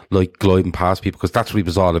than like gliding past people, because that's what he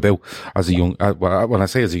was all about as a young, when I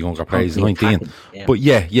say as a younger player, he's 19. Yeah. But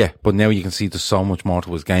but now you can see there's so much more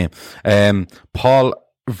to his game. Paul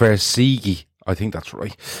Versigi, I think that's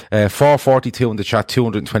right. 442 in the chat,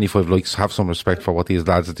 225 likes. Have some respect for what these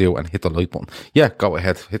lads do and hit the like button. Yeah, go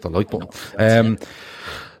ahead, hit the like button.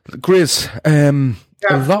 Grizz,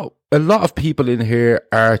 a lot of people in here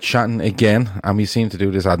are chatting again, and we seem to do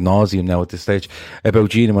this ad nauseum now at this stage, about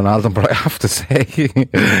Gini Wijnaldum, but I have to say,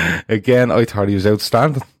 again, I thought he was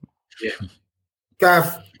outstanding. Yeah.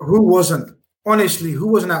 Gav, who wasn't? Honestly, who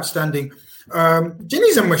wasn't outstanding?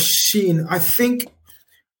 Gini's a machine. I think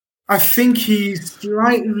he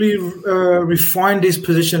slightly refined his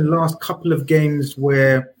position last couple of games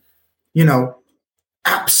where,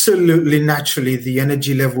 absolutely naturally the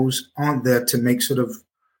energy levels aren't there to make sort of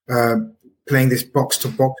playing this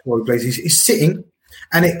box-to-box role plays. He's sitting,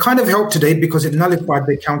 and it kind of helped today because it nullified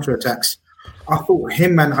their counter-attacks. I thought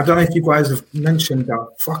him, and I don't know if you guys have mentioned our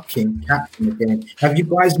fucking captain again. Have you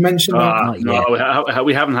guys mentioned that? No,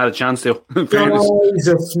 we haven't had a chance to.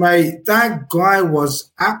 Jesus, mate. That guy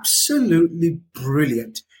was absolutely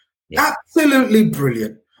brilliant. Yeah. Absolutely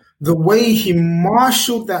brilliant. The way he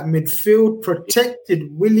marshaled that midfield,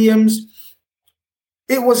 protected Williams,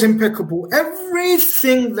 it was impeccable.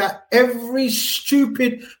 Everything that every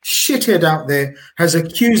stupid shithead out there has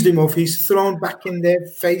accused him of, he's thrown back in their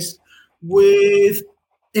face with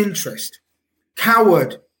interest.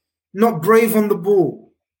 Coward, not brave on the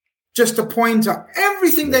ball, just a pointer.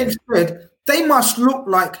 Everything they've said, they must look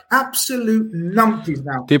like absolute numpties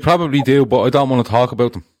now. They probably do, but I don't want to talk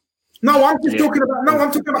about them. No, I'm just talking about. No,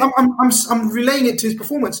 I'm talking about. I'm relaying it to his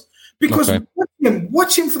performance because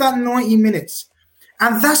watch him for that 90 minutes.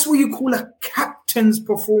 And that's what you call a captain's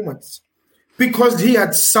performance, because he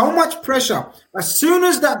had so much pressure. As soon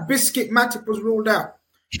as that biscuit Matip was ruled out,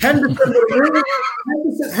 Henderson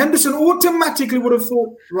automatically would have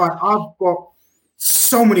thought, right, I've got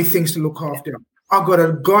so many things to look after. I've got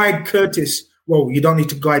to guide Curtis. Well, you don't need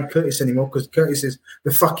to guide Curtis anymore because Curtis is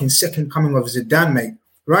the fucking second coming of Zidane, mate.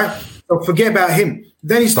 Right? So forget about him.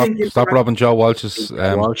 Then he's thinking... Stop robbing Joe Walsh's...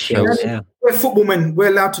 We're footballmen. We're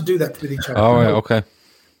allowed to do that with each other. Oh, right, okay.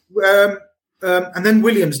 And then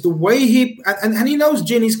Williams, the way he and he knows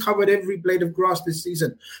Gini's covered every blade of grass this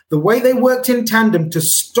season. The way they worked in tandem to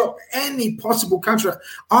stop any possible counter,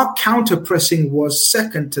 our counter pressing was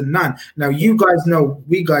second to none. Now we guys know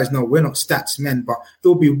we're not stats men, but it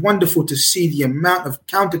will be wonderful to see the amount of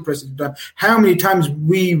counter pressing done. How many times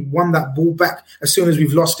we won that ball back as soon as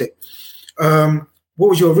we've lost it. What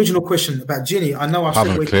was your original question about Gini? I know I've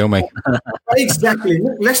said clear, mate. Exactly.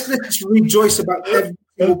 Let's rejoice about every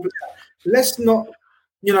single player. Let's not,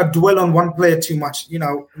 dwell on one player too much.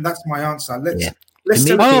 And that's my answer.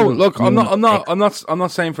 Look, I'm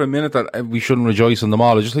not saying for a minute that we shouldn't rejoice in them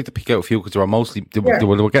all. I just like to pick out a few because they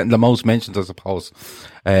were getting the most mentions, I suppose.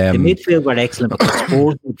 The midfield were excellent because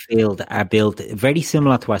Spurs midfield are built very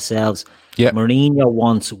similar to ourselves. Yeah. Mourinho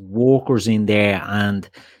wants workers in there, and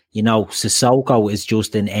Sissoko is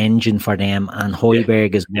just an engine for them, and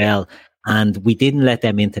Højbjerg as well. And we didn't let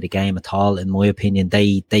them into the game at all, in my opinion.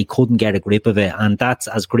 They couldn't get a grip of it. And that's,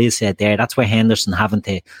 as Grizz said there, that's where Henderson having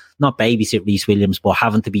to, not babysit Reece Williams, but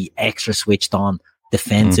having to be extra switched on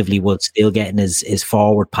defensively while still getting his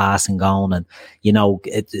forward passing going and,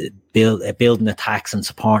 building attacks and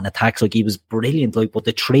supporting attacks. Like, he was brilliant. Like, but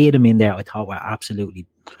the three of them in there, I thought were absolutely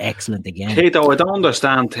excellent again. Kato, I don't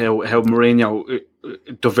understand how Mourinho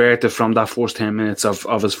diverted from that first 10 minutes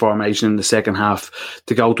of his formation in the second half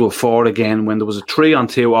to go to a 4 again when there was a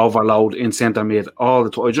 3-on-2 overload in centre mid all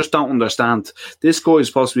the time. I just don't understand. This guy is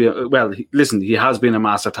supposed to be he has been a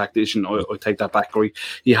master tactician. I take that back, Gary.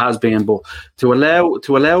 He has been, but to allow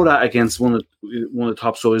that against one of the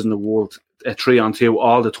top sides in the world, a 3-on-2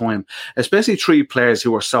 all the time, especially three players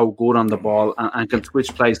who are so good on the ball and can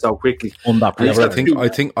switch plays so quickly.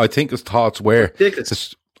 I think his thoughts were.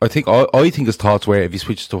 I think his thoughts were if he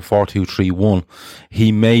switches to a 4-2-3-1,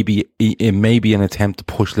 it may be an attempt to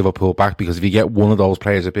push Liverpool back, because if you get one of those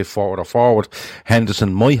players a bit forward,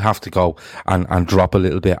 Henderson might have to go and drop a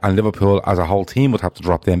little bit, and Liverpool as a whole team would have to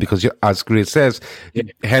drop them, because as Grizz says,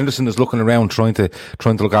 Henderson is looking around trying to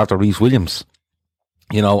look after Reece Williams.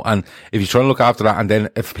 And if you try to look after that, and then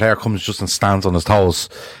if a player comes just and stands on his toes,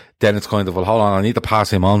 then it's kind of, well, hold on, I need to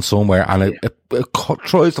pass him on somewhere. And it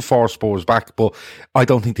tries to force Spurs back, but I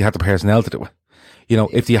don't think they had the personnel to do it.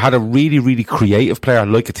 If you had a really, really creative player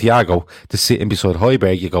like a Thiago to sit in beside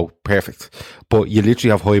Højbjerg, you go, perfect. But you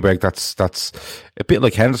literally have Højbjerg that's a bit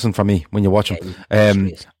like Henderson for me when you watch him.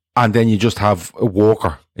 And then you just have a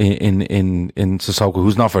Walker in Sissoko,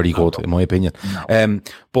 who's not very good, in my opinion. No.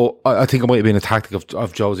 But I think it might have been a tactic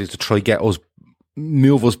of Josie's to try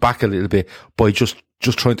move us back a little bit by just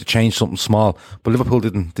trying to change something small. But Liverpool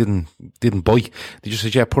didn't bite. They just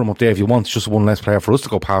said, put him up there if you want. It's just one less player for us to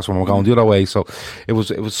go past when we're going the other way. So it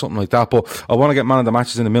was something like that. But I want to get man of the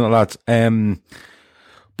matches in a minute, lads.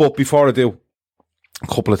 But before I do, a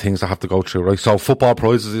couple of things I have to go through, right? So Football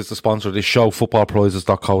Prizes is the sponsor of this show,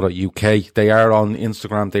 footballprizes.co.uk. They are on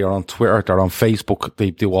Instagram, they are on Twitter, they're on Facebook. They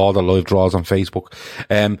do all the live draws on Facebook.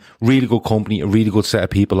 Really good company, a really good set of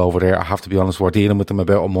people over there. I have to be honest, we're dealing with them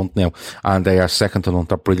about a month now, and they are second to none.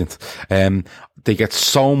 They're brilliant. They get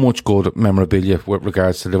so much good memorabilia with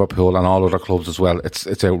regards to Liverpool and all other clubs as well.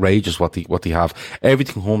 It's outrageous what they have.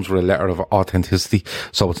 Everything comes with a letter of authenticity.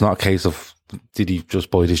 So it's not a case of, did he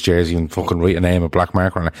just buy this jersey and fucking write a name, a black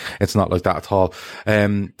marker on it? It's not like that at all.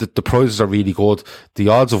 The prizes are really good. The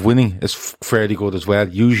odds of winning is fairly good as well.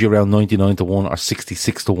 Usually around 99-1 or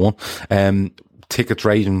 66-1. Tickets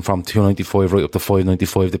ranging from $2.95 right up to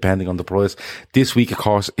 $5.95 depending on the price. This week, of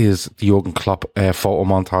course, is the Jurgen Klopp photo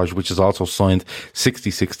montage, which is also signed.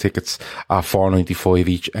 66 tickets at $4.95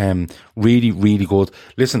 each. Really, really good.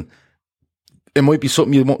 Listen, it might be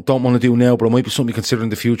something you don't want to do now, but it might be something you consider in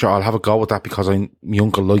the future. I'll have a go at that because my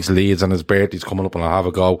uncle likes Leeds and his birthday's coming up and I'll have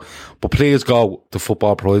a go. But please go to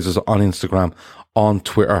Football Prizes on Instagram, on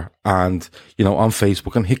Twitter, and, on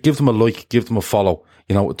Facebook, and give them a like, give them a follow.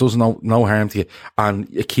 It does no harm to you, and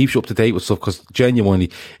it keeps you up to date with stuff, because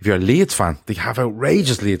genuinely, if you're a Leeds fan, they have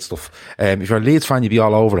outrageous Leeds stuff. If you're a Leeds fan, you'd be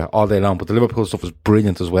all over it all day long, but the Liverpool stuff is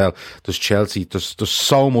brilliant as well. There's Chelsea, there's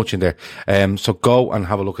so much in there. So go and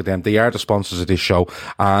have a look at them. They are the sponsors of this show,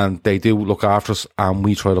 and they do look after us, and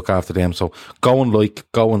we try to look after them. So go and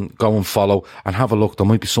go and follow, and have a look. There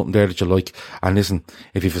might be something there that you like. And listen,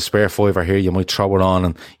 if you've a spare $5 here, you might throw it on,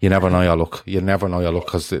 and you never know your luck. You never know your luck,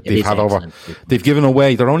 because they've given away.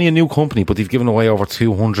 They're only a new company, but they've given away over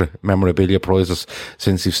 200 memorabilia prizes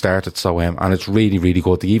since they've started. So, and it's really, really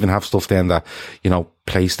good. They even have stuff then that,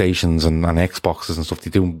 PlayStations and Xboxes and stuff. They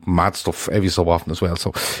do mad stuff every so often as well.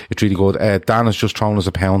 So it's really good. Dan has just thrown us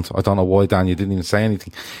 £1. I don't know why, Dan, you didn't even say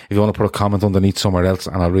anything. If you want to put a comment underneath somewhere else,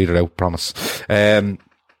 and I'll read it out, promise.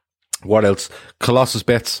 What else? Colossus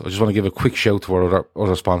Bets. I just want to give a quick shout to our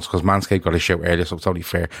other sponsors, because Manscaped got a shout earlier, so it's only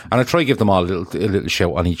fair. And I try to give them all a little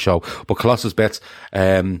shout on each show. But Colossus Bets,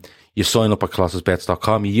 you sign up at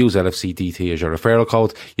colossusbets.com, you use LFCDT as your referral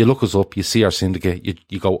code, you look us up, you see our syndicate,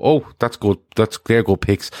 you go, oh, that's good, they're good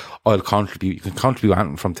picks, I'll contribute. You can contribute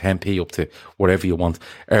anything from 10p up to whatever you want.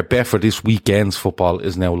 Our bet for this weekend's football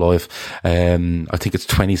is now live. I think it's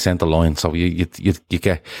 20 cent a line, so you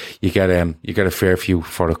get a fair few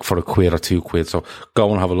for a quid or £2. So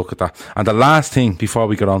go and have a look at that. And the last thing before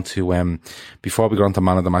we get on to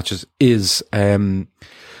man of the matches is,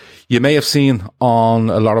 You may have seen on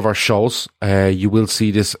a lot of our shows, you will see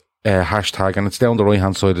this hashtag, and it's down the right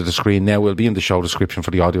hand side of the screen now. It'll be in the show description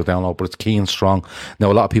for the audio download, but it's Key and Strong. Now,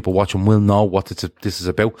 a lot of people watching will know what this is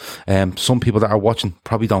about. Some people that are watching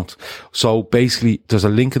probably don't. So basically, there's a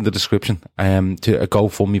link in the description to a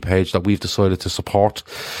GoFundMe page that we've decided to support.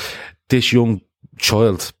 This young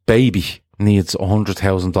child, baby, needs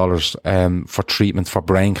 $100,000 for treatment for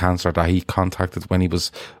brain cancer that he contacted when he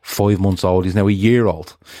was 5 months old. He's now a year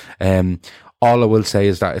old. All I will say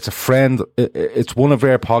is that it's a friend, it's one of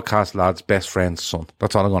our podcast lads' best friend's son.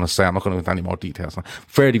 That's all I'm going to say. I'm not going to go into any more details.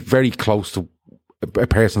 Very, very close to a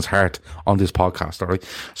person's heart on this podcast, all right?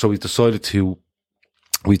 So we've decided to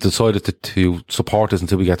support this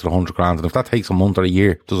until we get to the 100 grand. And if that takes a month or a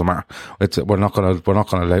year, doesn't matter. We're not going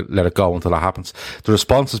to let it go until that happens. The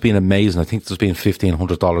response has been amazing. I think there's been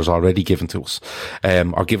 $1,500 already given to us,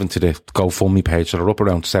 or given to the GoFundMe page. So they're up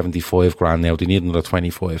around 75 grand now. They need another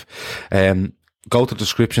 25. Go to the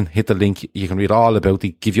description, hit the link. You can read all about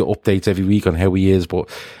it, give you updates every week on how he is. But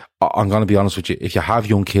I'm going to be honest with you. If you have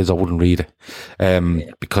young kids, I wouldn't read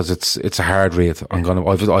it, because it's a hard read.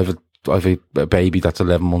 I've a baby that's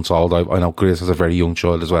 11 months old. I know Grace has a very young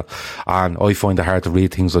child as well. And I find it hard to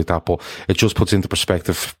read things like that, but it just puts into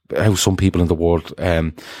perspective how some people in the world,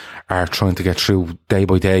 are trying to get through day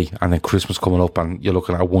by day, and then Christmas coming up and you're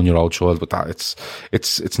looking at a 1-year-old child with that.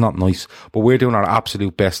 It's not nice, but we're doing our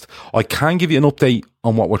absolute best. I can give you an update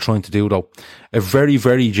on what we're trying to do though. A very,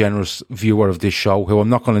 very generous viewer of this show, who I'm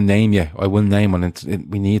not going to name you, I will name when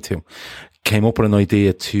we need to, came up with an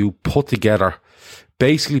idea to put together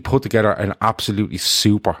an absolutely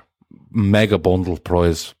super mega bundle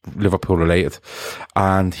prize, Liverpool related,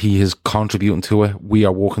 and he is contributing to it. We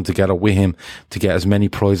are working together with him to get as many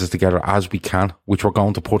prizes together as we can, which we're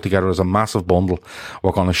going to put together as a massive bundle.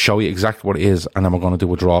 We're going to show you exactly what it is, and then we're going to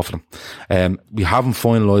do a draw for them. We haven't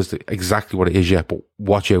finalised exactly what it is yet, but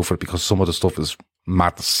watch out for it, because some of the stuff is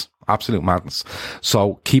madness. Absolute madness.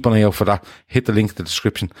 So keep an eye out for that. Hit the link in the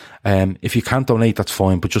description. If you can't donate, that's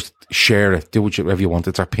fine, but just share it. Do whatever you want.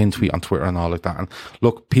 It's our pin tweet on Twitter and all like that. And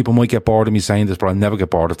look, people might get bored of me saying this, but I'll never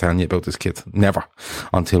get bored of telling you about this kid. Never.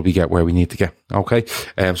 Until we get where we need to get. Okay?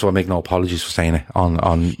 So I make no apologies for saying it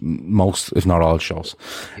on most, if not all, shows.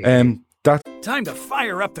 Time to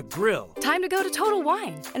fire up the grill. Time to go to Total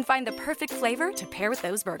Wine and find the perfect flavor to pair with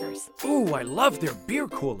those burgers. Ooh, I love their beer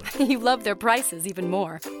cooler. You love their prices even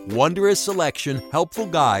more. Wondrous selection, helpful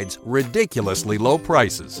guides, ridiculously low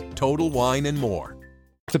prices. Total Wine and more.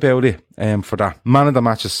 That's about it for that. Man of the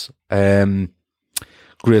matches. Grace,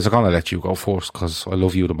 I'm going to let you go first, because I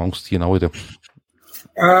love you the most. You know I do.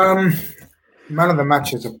 Man of the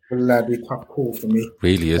matches a bloody tough call for me.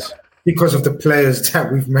 Really is. Because of the players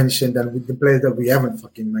that we've mentioned and with the players that we haven't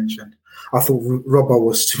fucking mentioned. I thought Robbo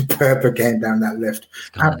was superb again down that left.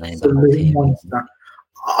 Absolute monster.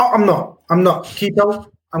 I'm not. Keto,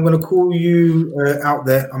 I'm going to call you out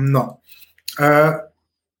there. I'm not. I'm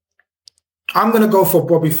going to go for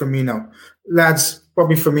Bobby Firmino. Lads,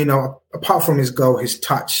 Bobby Firmino, apart from his goal, his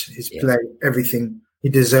touch, his play, everything, he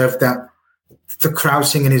deserved that. The crowd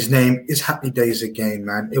singing his name is happy days again,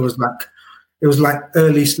 man. It was like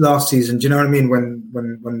early last season. Do you know what I mean?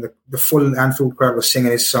 When the full Anfield crowd was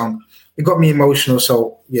singing his song, it got me emotional.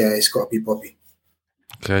 So yeah, it's got to be Bobby.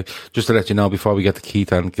 Okay, just to let you know before we get to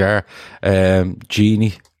Keith and Gar,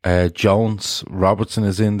 Genie, Jones, Robertson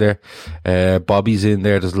is in there, Bobby's in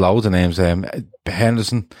there. There's loads of names.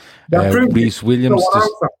 Henderson, Reece Williams.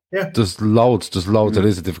 There's loads. It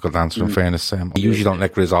is a difficult answer, in fairness. I usually don't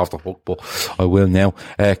let Grizz off the hook, but I will now.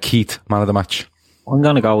 Keith, man of the match. I'm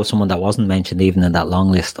going to go with someone that wasn't mentioned even in that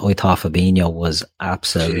long list. I thought Fabinho was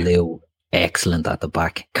absolute excellent at the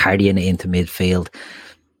back, carrying it into midfield,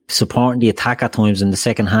 supporting the attack at times. In the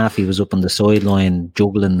second half, he was up on the sideline,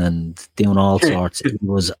 juggling and doing all sorts. It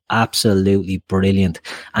was absolutely brilliant.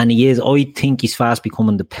 And I think he's fast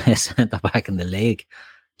becoming the best centre-back in the league.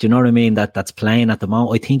 Do you know what I mean? That's playing at the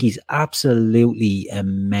moment. I think he's absolutely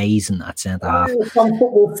amazing at centre-half. Some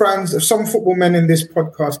football men in this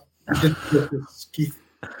podcast.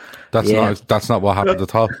 That's not what happened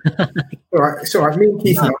at all. It's all right. Me and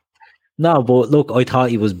Keith. No, but look, I thought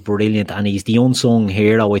he was brilliant, and he's the unsung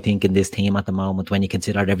hero, I think, in this team at the moment. When you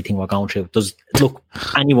consider everything we're going through,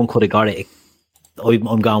 anyone could have got it.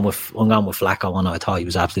 I'm going with Flacco on it. I thought he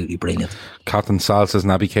was absolutely brilliant. Captain Sal says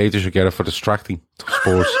Naby Keita should get it for distracting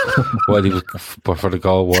Spurs while he was for the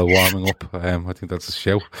goal while warming up. I think that's a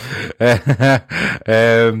show.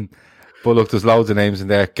 But look, there's loads of names in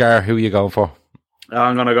there. Gar, who are you going for?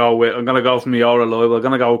 I'm gonna go from the Aura Live. I'm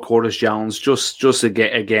gonna go with Curtis Jones. Just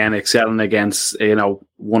again excelling against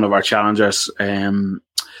one of our challengers.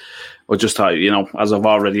 I I just thought, as I've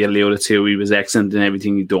already alluded to, he was excellent in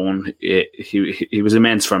everything he'd done. He was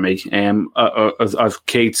immense for me. I've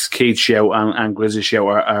Kate's shout and Grizz's shout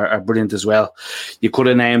are brilliant as well. You could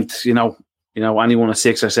have named, any one of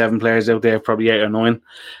 6 or 7 players out there, probably 8 or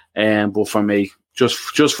 9. But for me,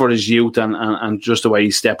 just for his youth and just the way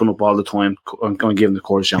he's stepping up all the time, I'm going to give him the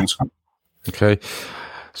Curtis Jones. Okay,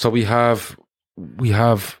 so we have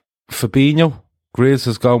Fabinho. Grizz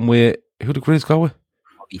has gone with, who did Grizz go with?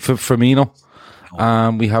 Firmino.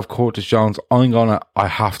 We have Curtis Jones. I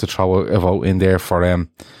have to throw a vote in there for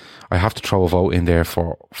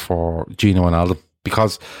for Gino Wijnaldum,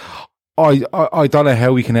 because I don't know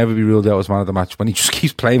how he can ever be ruled out as man of the match when he just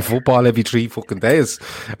keeps playing football every 3 fucking days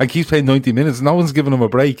and keeps playing 90 minutes. No one's giving him a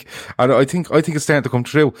break, and I think it's starting to come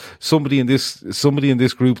true. Somebody in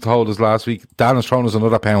this group told us last week, Dan has thrown us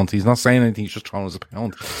another pound. He's not saying anything; he's just thrown us a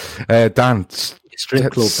pound. Dan,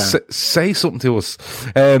 say something to us.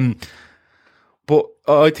 But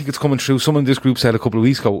I think it's coming true. Someone in this group said a couple of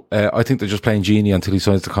weeks ago, I think they're just playing Genie until he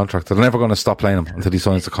signs the contract. They're never going to stop playing him until he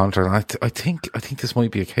signs the contract. And I think this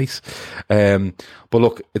might be a case. But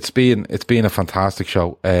look, it's been a fantastic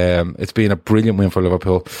show. It's been a brilliant win for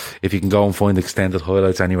Liverpool. If you can go and find extended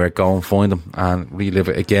highlights anywhere, go and find them and relive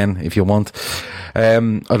it again if you want.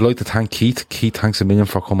 I'd like to thank Keith. Keith, thanks a million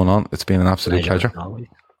for coming on. It's been an absolute pleasure.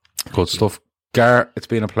 Good stuff. Gar, it's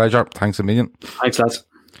been a pleasure. Thanks a million. Thanks, lads.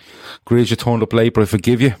 Grizz, you turned up late, but I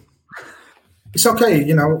forgive you. It's okay,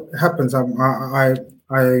 it happens.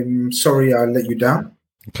 I'm sorry I let you down.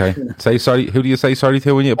 Okay. Yeah. Say sorry. Who do you say sorry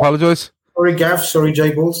to when you apologise? Sorry, Gav. Sorry,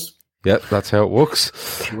 J Bulls. Yeah, that's how it works.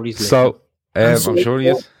 So, I'm sure he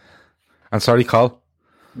is. And sorry, Carl.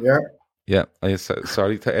 Yeah. Yeah,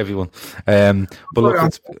 sorry to everyone. But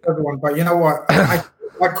look, everyone. But you know what? I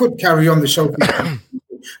could carry on the show.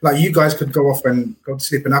 Like, you guys could go off and go to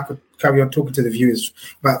sleep, and I could carry on talking to the viewers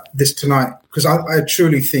about this tonight, because I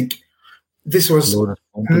truly think this was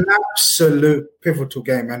an absolute pivotal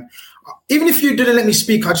game. And even if you didn't let me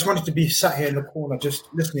speak, I just wanted to be sat here in the corner just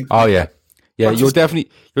listening. Oh yeah, you're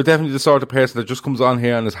definitely the sort of person that just comes on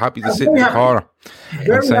here and is happy to sit in the corner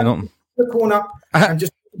and say nothing. In the corner and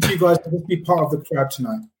just you guys to just be part of the crowd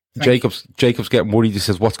tonight. Jacob's getting worried. He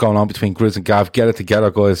says, "What's going on between Grizz and Gav? Get it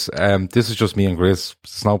together, guys. This is just me and Grizz.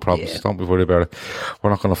 It's no problem. Yeah. Don't be worried about it. We're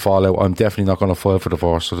not going to fall out. I'm definitely not going to file for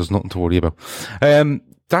divorce, so there's nothing to worry about."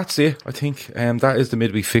 That's it, I think. That is the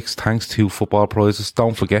midweek fix. Thanks to Football Prizes.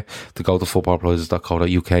 Don't forget to go to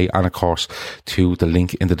footballprizes.co.uk, and of course to the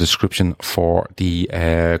link in the description for the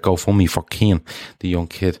GoFundMe for Keane, the young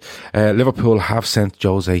kid. Liverpool have sent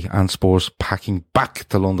Jose and Spurs packing back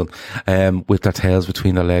to London with their tails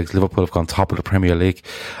between their legs. Liverpool have gone top of the Premier League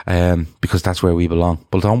because that's where we belong.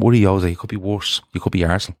 But don't worry, Jose, it could be worse. You could be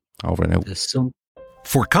Arsenal over and out.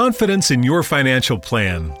 For confidence in your financial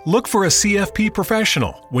plan, look for a CFP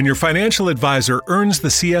professional. When your financial advisor earns the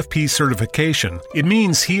CFP certification, it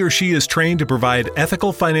means he or she is trained to provide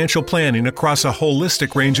ethical financial planning across a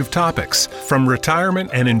holistic range of topics, from retirement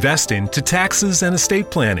and investing to taxes and estate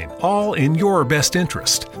planning, all in your best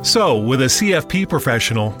interest. So, with a CFP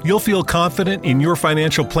professional, you'll feel confident in your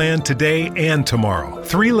financial plan today and tomorrow.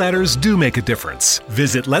 3 letters do make a difference.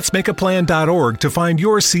 Visit letsmakeaplan.org to find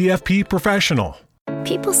your CFP professional.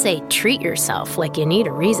 People say treat yourself like you need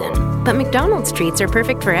a reason, but McDonald's treats are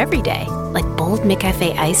perfect for every day. Like bold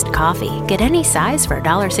McCafe iced coffee. Get any size for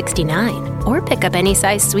 $1.69. Or pick up any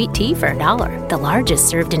size sweet tea for $1. The largest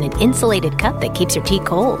served in an insulated cup that keeps your tea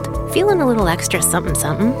cold. Feeling a little extra something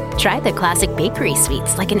something? Try the classic bakery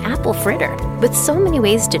sweets like an apple fritter. With so many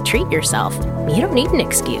ways to treat yourself, you don't need an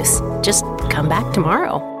excuse. Just come back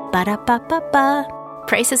tomorrow. Ba-da-ba-ba-ba.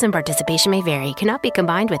 Prices and participation may vary. Cannot be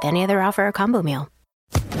combined with any other offer or combo meal.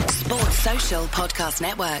 Sports Social Podcast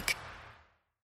Network.